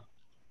ยเหรอ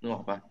นึกอ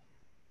อกปะ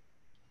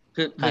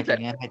คือแต่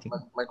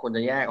มันควรจ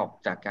ะแยกออก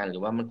จากกันหรื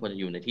อว่ามันควรจะ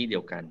อยู่ในที่เดี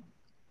ยวกัน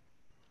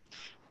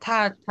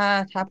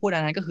ถ้าพูดอั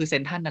นนั้นก็คือเซ็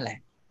นทรัลนั่นแหละ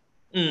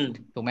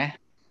ถูกไหม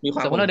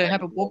สมมติเราเดินเข้า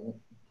ไปปุ๊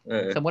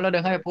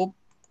บ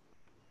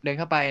เดินเ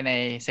ข้าไปใน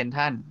เซ็นท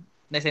รัล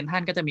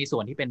ก็จะมีส่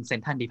วนที่เป็นเซ็น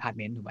ทรัลดีพาร์ตเ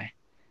มนต์ถูกไหม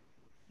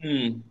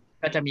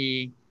ก็จะมี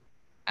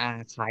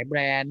ขายแบร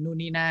นด์นู่น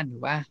นี่นั่นถู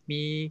กป่ะ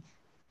มี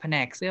แผน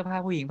กเสื้อผ้า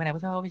ผู้หญิงแผนก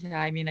เสื้อผ้าผู้ช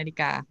ายมีนาฬิ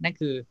กานั่น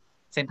คือ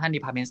เซ็นทรัลดี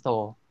พาร์ตเมนต์สโต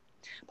ร์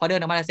พอเดิน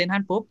ออกมาจากเซ็นทรั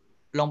ลปุ๊บ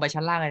ลงไป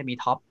ชั้นล่างก็จะมี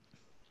ท็อป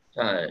ใ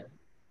ช่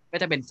ก็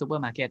จะเป็นซูเปอ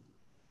ร์มาร์เก็ต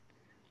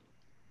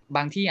บ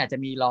างที่อาจจะ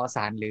มีลอ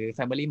สันหรือแฟ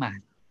มิลี่มาร์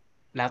ท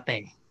แล้วแต่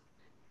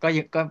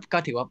ก็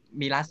ถือว่า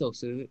มีร้านสะดวก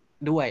ซื้อ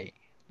ด้วย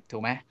ถู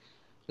กไหม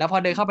แล้วพอ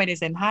เดินเข้าไปใน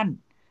เซ็นทรัล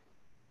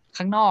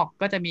ข้างนอก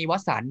ก็จะมีวั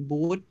ตสัน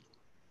บูธ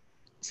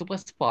ซูเปอร์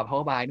สปอร์ตพาวเ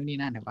วอร์บายนู่นนี่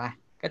นั่นถูกป่ะ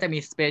ก็จะมี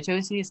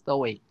specialty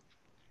store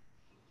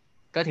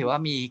ก็ถือว่า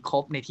มีคร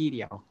บในที่เ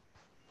ดียว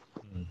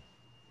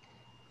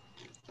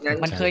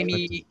มันเคยมี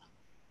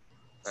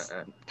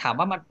ถาม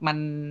ว่า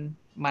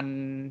มัน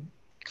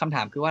คำถ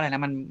ามคือว่าอะไรน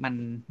ะ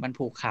มัน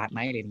ผูกขาดไหม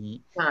หรืออย่างนี้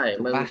ใช่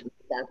มัน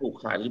การผูก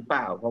ขาดหรือเป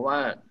ล่าเพราะว่า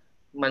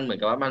มันเหมือน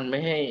กับว่ามันไม่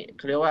ให้เ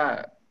ขาเรียกว่า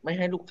ไม่ใ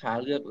ห้ลูกค้า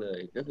เลือกเลย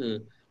ก็คือ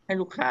ให้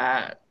ลูกค้า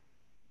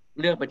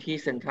เลือกไปที่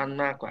เซ็นทรัล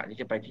มากกว่าที่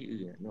จะไปที่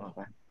อื่นนึกออก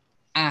ปะ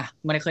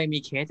มันเคยมี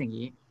เคสอย่าง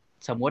นี้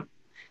สมมติ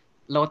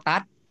โลตั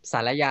สสา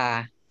รยา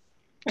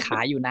ขา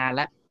ยอยู่นานแ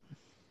ล้ว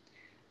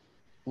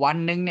วัน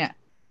หนึ่งเนี่ย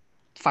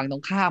ฝั่งตร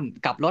งข้าม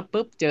กลับรถ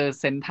ปุ๊บเจอ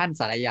เซ็นทรัล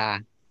สารยา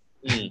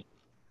อืม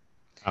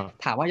ครับ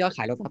ถามว่ายอดข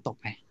ายโลตัสตก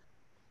ไหม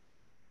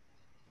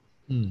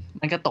อืม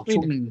มันก็ตก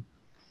ช่วงหนึ่ง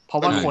เพรา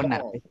ะว่าคนอ่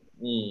ะ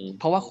อืม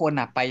เพราะว่าคน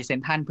อ่ะไปเซ็น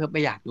ทรัลเพื่อไป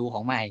อยากดูข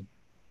องใหม่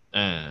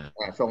อ่า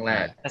ช่วงแร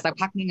ก แต่สัก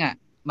พักนึงอ่ะ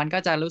มันก็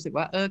จะรู้สึก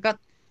ว่า ก็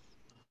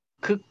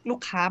คือลู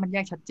กค้ามันแย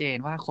กชัดเจน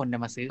ว่าคนจะ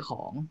มาซื้อข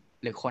อง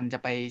หรือคนจะ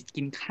ไป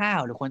กินข้าว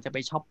หรือคนจะไป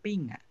ช้อปปิ้ง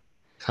อ่ะ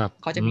ครับ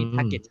เขาจะมีท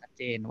าร์เก็ตชัด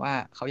เจนว่า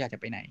เขาอยากจะ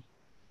ไปไหน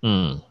อื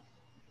ม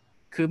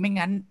คือไม่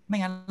งั้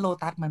นโล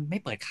ตัสมันไม่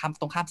เปิดข้าม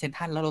ตรงข้ามเซ็นท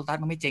รัลแล้วโลตัส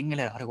มันไม่เจ๊ง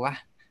เลยเหรอถูกป่ะ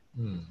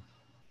อืม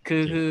คื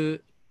อ จริง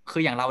คื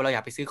ออย่างเราอย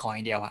ากไปซื้อของอ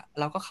ย่างเดียวอะ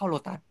เราก็เข้าโล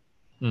ตัส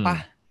อืม ป่ะ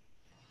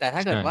แต่ถ้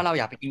าเกิด ใช่ ว่าเรา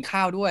อยากไปกินข้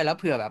าวด้วยแล้ว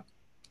เผื่อแบบ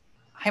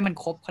ให้มัน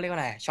ครบเขาเรียกว่า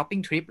อะไรช้อปปิ้ง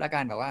ทริปแล้วกั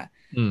นแบบว่า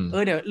อืม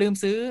เดี๋ยวลืม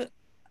ซื้อ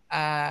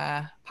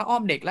ผ้าอ้อ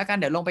มเด็กแล้วกัน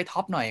เดี๋ยวลงไปท็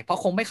อปหน่อยเพราะ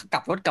คงไม่ก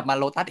ลับรถกลับมา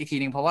โลตัสอีกที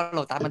นึงเพราะว่าโล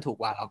ตัสมันถูก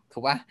กว่าหรอกถู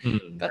กป่ะ อื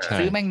ม ก็ ใช่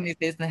ซื้อแม่งในเ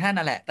ซ็นทรัล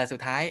นั่นแหละแต่สุด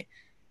ท้าย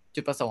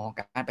จุดประสงค์ของ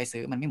การไป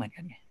ซื้อมันไม่เหมือนกั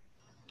นไง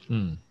อื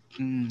ม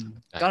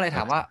ใช่ ก็เลยถ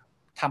ามว่า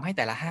ทำให้แ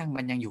ต่ละห้าง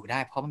มันยังอยู่ได้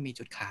เพราะมันมี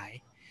จุดขาย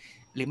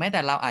หรือแม้แต่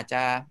เราอาจจ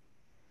ะ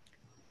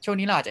ช่วง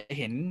นี้เราอาจจะ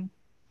เห็น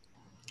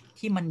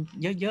ที่มัน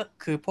เยอะ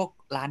ๆคือพวก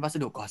ร้านวัส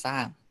ดุก่อสร้า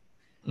ง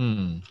อื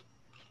ม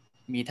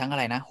มีทั้งอะ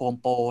ไรนะโฮม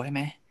โปรใช่ไห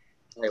ม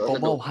อะไรวัสดุ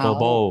Global House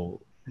global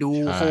ดู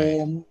ใช่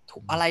โฮ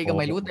มอะไรก็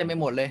ไม่รู้เต็มไป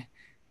หมดเลย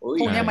อุ้ย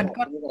พวกเนี้ยมัน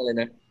ก็ ไม่อะไร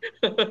นะ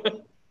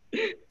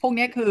พวกเ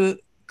นี้ย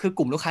คือก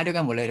ลุ่มลูกค้าเดียว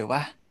กันหมดเลยถูกป่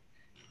ะ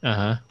อ่า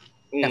ฮะ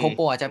แต่โฮมโ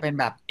ปรอาจจะเป็น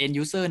แบบ end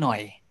user หน่อ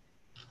ย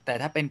แต่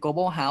ถ้าเป็น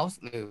global house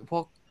หรือพว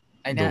ก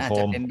ไอ้นั่น ดู อาจ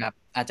จะ home เป็นแบบ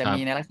อาจจะ ครับ มี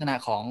ในลักษณะ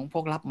ของพ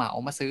วกรับเหมา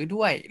มาซื้อ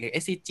ด้วย หรือ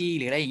SCG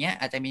หรืออะไรอย่างเงี้ย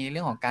อาจจะมีเ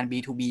รื่องของการ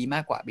B2B ม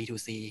ากกว่า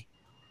B2C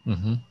อือ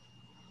ฮึ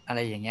อะไร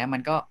อย่างเงี้ยมั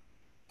นก็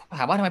ถ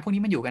ามว่าทำไมพวก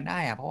นี้มันอยู่กันได้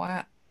อะเพราะว่า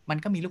มัน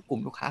ก็มีลูกกลุ่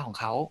มลูกค้าของ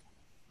เขา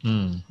อื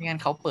ม ไม่งั้น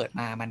เขาเปิด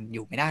มามันอ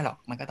ยู่ไม่ได้หรอก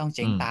มันก็ต้องเ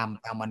จ๊ง อืม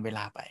ตามวันเวล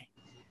าไป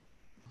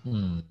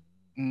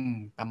อืม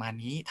ประมาณ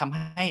นี้ทำใ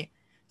ห้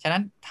ฉะนั้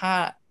น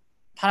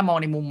ถ้ามอง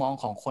ในมุมมอง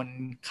ของคน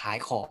ขาย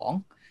ของ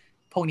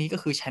พวกนี้ก็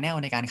คือ channel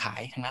ในการขา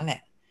ยทั้งนั้นแหล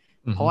ะ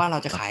เพราะว่าเรา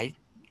จะขาย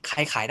ใคร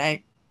ขายได้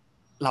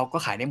เราก็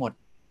ขายได้หมด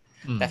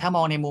อืม แต่ถ้าม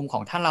องในมุมขอ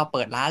งถ้าเราเ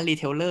ปิดร้านรี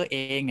เทลเลอร์เอ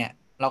งเนี่ย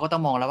เราก็ต้อ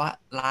งมองแล้วว่า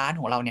ร้าน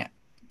ของเราเนี่ย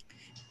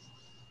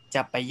จ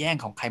ะไปแย่ง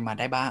ของใครมา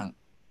ได้บ้าง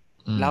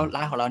อืม แล้วร้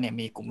านของเราเนี่ย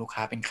มีกลุ่มลูกค้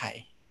าเป็นใคร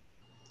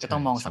จะต้อ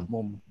งมองสัก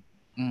มุม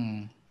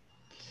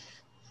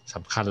ส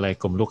ำคัญเลย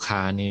กลุ่มลูกค้า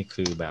นี่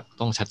คือแบบ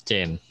ต้องชัดเจ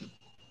น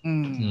อื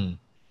ม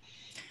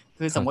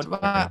คือสมมติว่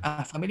า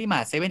Family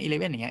Mart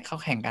 7-Eleven อย่างเงี้ยเขา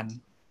แข่งกัน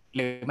ห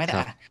รือไม่แต่ ค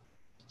รับ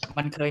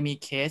มันเคยมี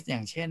เคสอย่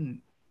างเช่น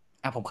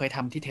ผมเคยท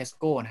ำที่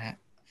Tesco นะฮะ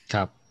ค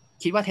รับ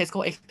คิดว่า Tesco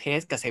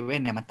Express กับ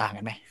 7เนี่ยมันต่าง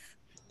กันไหม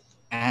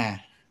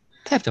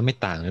แทบจะไม่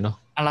ต่างเลยเนาะ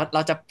เร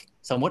าจะ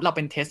สมมุติเราเ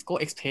ป็น Tesco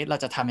Express เรา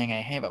จะทำยังไง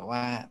ให้แบบว่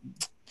า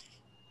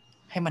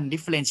ให้มัน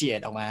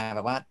differentiate ออกมาแบ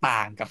บว่าต่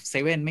างกับ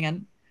 7ไม่งั้น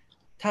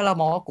ถ้าเรา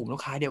มองว่ากลุ่มลู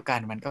กค้าเดียวกัน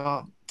มันก็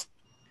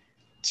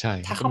ใช่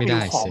ถ้า ก็ เข้า ไม่ ไปดู ไ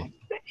ด้ ของ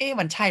สิ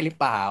มันใช่หรือ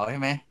เปล่าใช่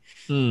ไหม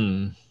อืม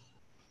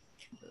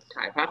ข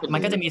ายผ้าขนหนู มั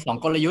นก็จะมี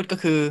2 กลยุทธ์ก็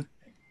คือ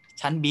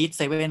ชั้นบีทเ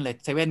ซเว่นเลย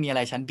เซเว่นมีอะไ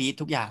รชั้นบีท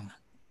ทุกอย่าง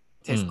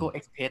Tesco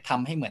Express ท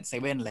ำให้เหมือนเซ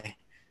เว่นเลย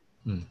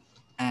อืม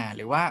ห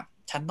รือว่า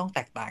ฉันต้องแต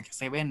กต่างจากเ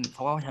ซเว่นเพร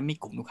าะว่าฉันมี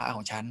กลุ่มลูกค้าข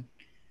องฉัน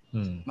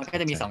มันก็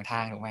จะมี2 ทา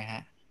งถูกไหมฮ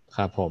ะ ค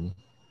รับผม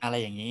อะไร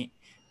อย่างนี้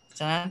ฉ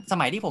ะนั้นส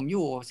มัยที่ผมอ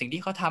ยู่สิ่ง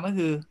ที่เขาทำก็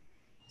คือ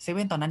เซเ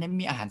ว่นตอนนั้นยังไม่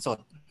มีอาหารสด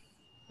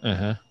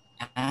ฮะ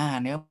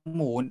เนื้อ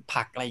หมู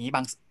ผักอะไรอย่างนี้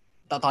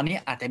ตอนนี้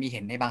อาจจะมีเห็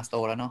นในบางสโต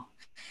ร์แล้วเนาะ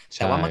ใช่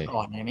แต่ว่าเมื่อก่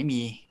อนเนี่ยไม่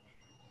มี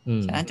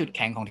ม ฉะนั้นจุดแ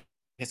ข็งของ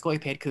Tesco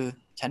Express คือ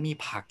ฉันมี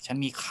ผักฉัน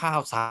มีข้า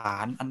วสา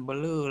รอันเบล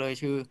เลอร์เลย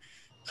คือ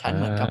ฉันเ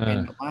หมือนกับเป็น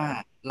แบบว่า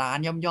ร้าน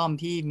ย่อม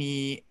ๆที่มี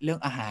เรื่อง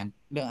อา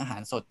หา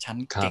รสดฉัน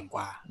เก่งก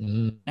ว่า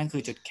นั่นคื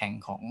อจุดแข็ง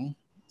ของ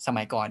ส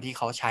มัยก่อนที่เ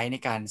ขาใช้ใน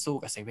การสู้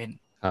กับเซเว่น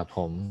ครับผ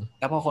ม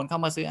แล้วพอคนเข้า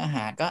มาซื้ออาห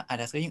ารก็อาจ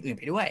จะซื้ออย่างอื่น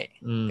ไปด้วย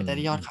ก็จะไ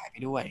ด้ยอดขายไป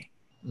ด้วย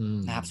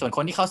นะครับส่วนค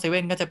นที่เข้าเซเ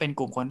ว่นก็จะเป็น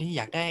กลุ่มคนที่อ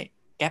ยากได้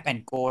แก๊ปแอน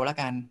ด์โกแล้ว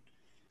กัน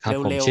ครับ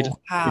ผม เร็ว ชิ้น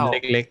ๆข้าว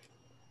เล็ก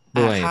ๆ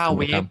ด้วย ข้าว ถูกไ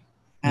หม เว ครั ฟ บ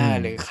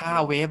หรือข้า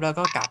วเวฟแล้ว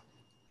ก็กลับ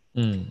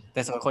อืม แ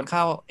ต่ส่วนคนเข้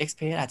า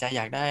Express อาจจะอ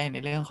ยากได้ใน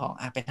เรื่องของ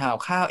ไปทำกั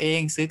บข้าวเอ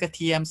งซื้อกระเ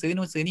ทียมซื้อ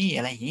นู่นซื้อนี่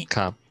อะไรอย่างนี้ ค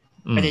รับ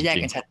ก็จะแยก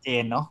กันชัดเจ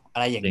นเนาะอะ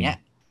ไรอย่างเงี้ย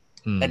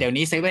แต่เดี๋ยว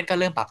นี้เซเว่นก็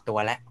เริ่มปรับตัว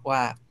แล้วว่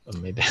า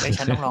ไม่ได้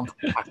ฉันต้องลอง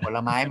ผักผล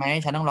ไม้ไหม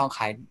ฉันต้องลองข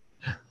าย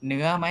เ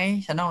นื้อไหม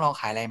ฉันต้องลอง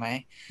ขายอะไรไหม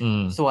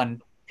ส่วน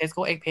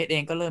Tesco Express เอ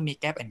งก็เริ่มมี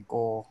Gap and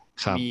Go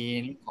มี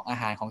ของอา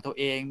หารของตัว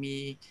เองมี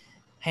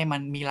ให้มั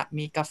น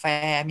มีกาแฟ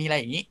มีอะไร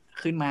อย่างนี้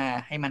ขึ้นมา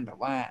ให้มันแบบ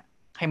ว่า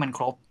ให้มันค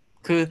รบ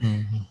คือ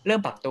เริ่ม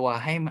ปรับตัว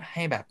ใ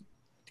ห้แบบ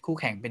คู่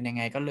แข่งเป็นยังไ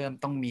งก็เริ่ม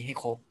ต้องมีให้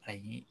ครบอะไรอ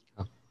ย่างนี้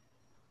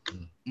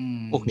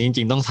พวกนี้จ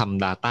ริงๆต้องท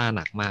ำ data ห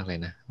นักมากเลย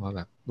นะว่าแ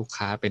บบลูก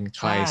ค้าเป็นใ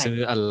ครซื้อ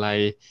อะไร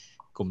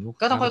กลุ่มลูกค้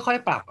าก็ต้องค่อย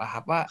ๆปรับอะค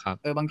รับว่า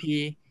บางที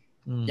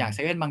อย่างเซ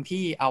เว่นบาง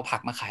ที่เอาผั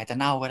กมาขายจะ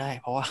เน่าก็ได้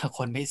เพราะว่าค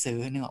นไม่ซื้อ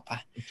นึกออกปะ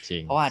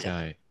เพราะว่า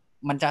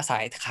มันจะ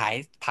ขาย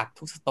ผัก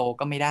ทุกสโตร์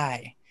ก็ไม่ได้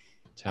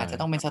อาจจะ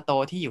ต้องเป็นสโต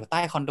ร์ที่อยู่ใต้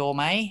คอนโดไ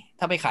หม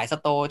ถ้าไปขายส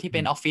โตร์ที่เ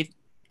ป็นออฟฟิศ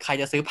ใคร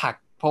จะซื้อผัก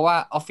เพราะว่า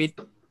ออฟฟิศ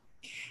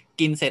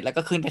กินเสร็จแล้ว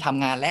ก็ขึ้นไปท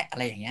ำงานและอะ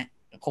ไรอย่างเงี้ย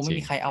คงไม่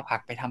มีใครเอาผั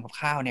กไปทำกับ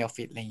ข้าวในออฟ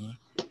ฟิศอะไรอย่างงี้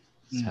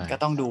ใช่ ก็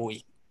ต้องดูอี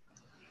ก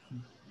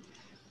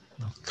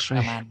โอเค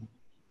ประมาณ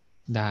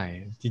ได้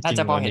จ น่า ริง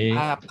จะ ๆ พอ วัน เห็น นี้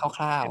ภาพค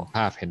ร่าว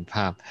เห็นภ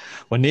าพ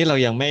วันนี้เรา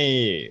ยังไ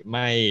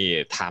ม่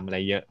ถามอะไร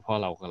เยอะ เพราะ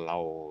เรา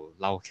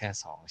เล่าแค่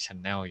2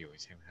 channel อยู่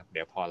ใช่ไหมครับ เ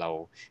ดี๋ยวพอเรา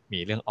มี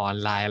เรื่องออน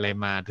ไลน์อะไร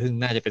มาซึ่ง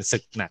น่าจะเป็นศึ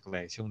กหนักเล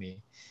ยช่วงนี้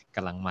ก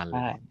ำลังมัน ๆ เล ใ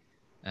ช่ ย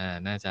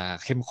น่าจะ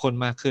เข้มข้น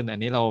มากขึ้น อัน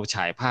นี้เราฉ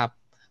ายภาพ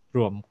ร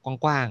วม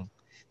กว้าง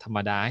ๆธรรม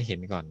ดาให้เห็น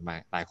ก่อน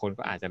หลายคน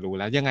ก็อาจจะรู้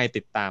แล้วยังไง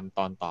ติดตามต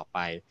อนต่อไป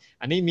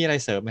อันนี้มีอะไร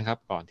เสริมไหมครับ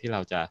ก่อนที่เร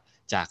าจะ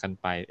จากกัน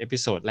ไปเอพิ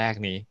โซดแรก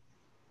นี้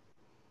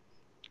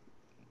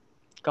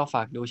ก็ฝ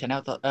ากดู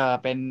channel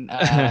เป็น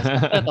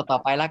chapter ต่อ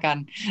ๆไปแล้วกัน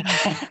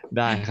ไ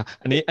ด้ครับ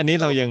อันนี้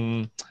เ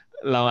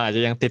ราอาจจ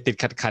ะยังติด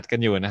ขัดกัน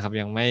อยู่นะครับ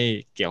ยังไม่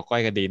เกี่ยวก้อ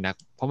ยกันดีนัก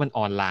เพราะมันอ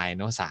อนไลน์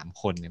เนาะ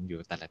3 คนอยู่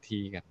แต่ละ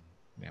ที่กัน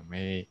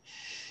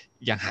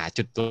ยังหา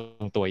จุดตร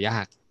งตัวยา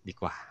กดี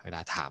กว่า เวล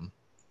าถาม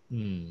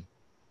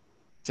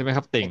ใช่ไหมค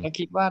รับติ่ง แต่ก็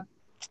คิดว่า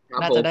ครับ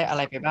น่า ผ จะ ม ได้อะไ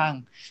รไปบ้าง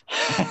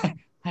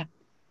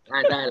ไ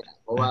ด้แหละ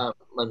เพราะว่า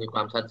มันมีคว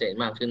ามชัดเจน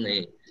มากขึ้น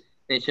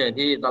ในเชิง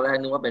ที่ตอนแรก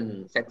นึกว่าเป็น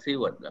sexy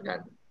word แล้วกัน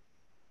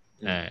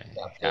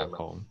ครับ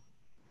ผม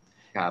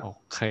ครับ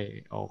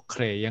โอเค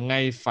ยังไง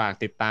ฝาก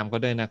ติดตามก็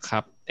ด้วยนะครั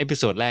บเอพิ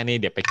โซดแรกนี่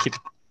เดี๋ยวไปคิด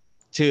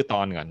ชื่อต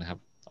อนก่อนนะครับ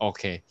โอ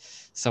เค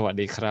สวัส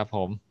ดีครับผ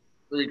ม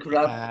สวัสดีค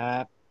รับ ครั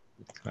บ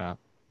ครับ